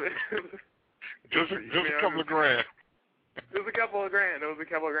 just a couple of grand. It was a couple of grand.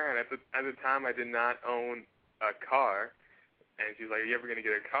 At the time, I did not own a car, and she's like, "Are you ever gonna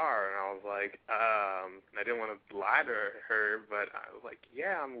get a car?" And I was like, I didn't want to lie to her, but I was like,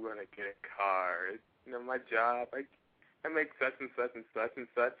 "Yeah, I'm gonna get a car. It's, my job. I make such and such and such and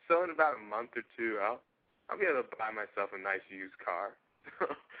such. So in about a month or two, I'll be able to buy myself a nice used car."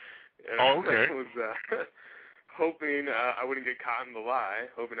 Okay. I was hoping I wouldn't get caught in the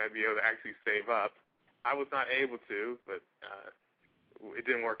lie, hoping I'd be able to actually save up. I was not able to, but it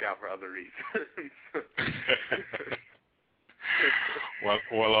didn't work out for other reasons.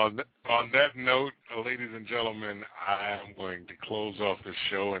 Well, on that note, ladies and gentlemen, I am going to close off this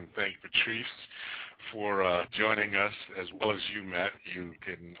show and thank Patrice for joining us, as well as you, Matt. You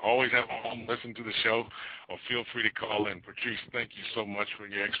can always have a home listen to the show, or feel free to call in. Patrice, thank you so much for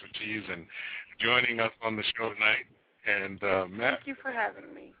your expertise and joining us on the show tonight. And Matt, thank you for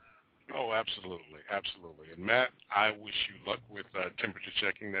having me. Oh, absolutely, absolutely. And Matt, I wish you luck with temperature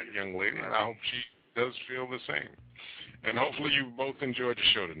checking that young lady, and I hope she does feel the same. And hopefully you both enjoyed the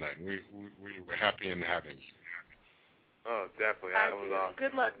show tonight. We were happy in having you. Oh, definitely. That was awesome.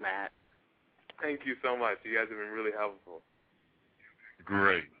 Good luck, Matt. Thank you so much. You guys have been really helpful.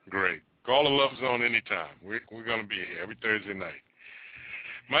 Great. Call the Love Zone anytime. We're going to be here every Thursday night.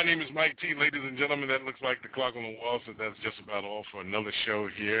 My name is Mike T. Ladies and gentlemen, that looks like the clock on the wall, so that's just about all for another show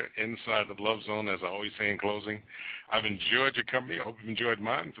here inside the Love Zone. As I always say in closing, I've enjoyed your company. I hope you've enjoyed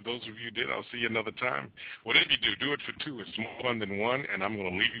mine. For those of you who did, I'll see you another time. Whatever you do it for two. It's more fun than one, and I'm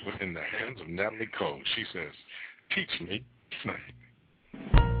going to leave you in the hands of Natalie Cole. She says, "Teach me tonight."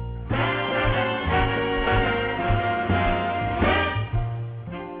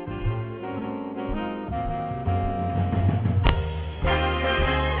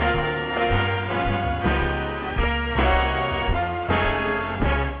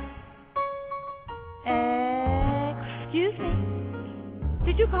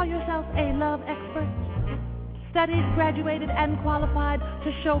 Did you call yourself a love expert? Studied, graduated, and qualified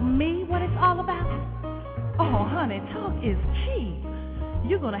to show me what it's all about? Oh, honey, talk is cheap.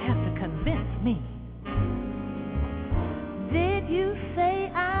 You're gonna have to convince me. Did you say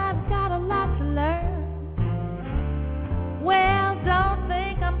I've got a lot to learn? Well, don't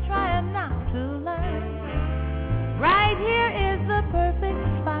think I'm trying not to learn. Right here is the perfect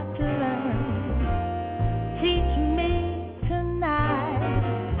spot to learn. Teach me tonight.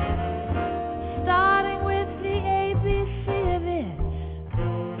 Starting with the ABC of it,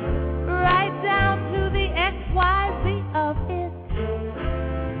 right down to the XYZ of it.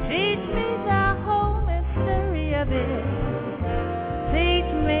 Teach me the whole mystery of it.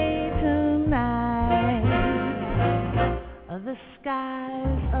 Teach me tonight. The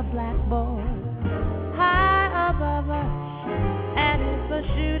sky's a blackboard high above us, and if a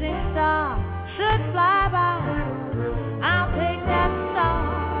shooting star should fly by, I'll take that star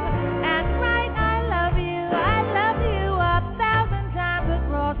and write I love you 1,000 times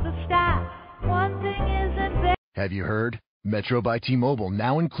across the sky. One thing isn't there. Have you heard? Metro by T-Mobile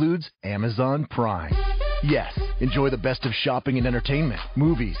now includes Amazon Prime. Yes, enjoy the best of shopping and entertainment,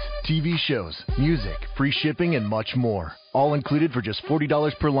 movies, TV shows, music, free shipping, and much more. All included for just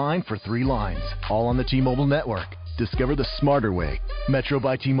 $40 per line for 3 lines. All on the T-Mobile network. Discover the smarter way. Metro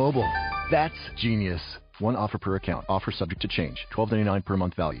by T-Mobile. That's genius. One offer per account. Offer subject to change. $12.99 per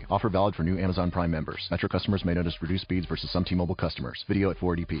month value. Offer valid for new Amazon Prime members. Metro customers may notice reduced speeds versus some T-Mobile customers. Video at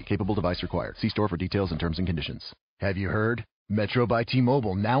 480p. Capable device required. See store for details and terms and conditions. Have you heard? Metro by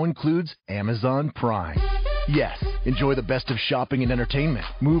T-Mobile now includes Amazon Prime. Yes, enjoy the best of shopping and entertainment,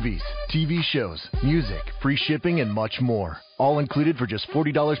 movies, TV shows, music, free shipping, and much more. All included for just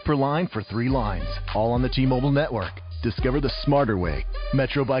 $40 per line for 3 lines. All on the T-Mobile network. Discover the smarter way.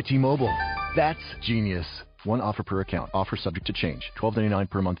 Metro by T-Mobile. That's genius. One offer per account. Offer subject to change. $12.99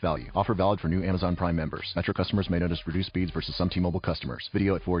 per month value. Offer valid for new Amazon Prime members. Metro customers may notice reduced speeds versus some T-Mobile customers.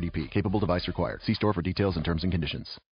 Video at 480p. Capable device required. See store for details and terms and conditions.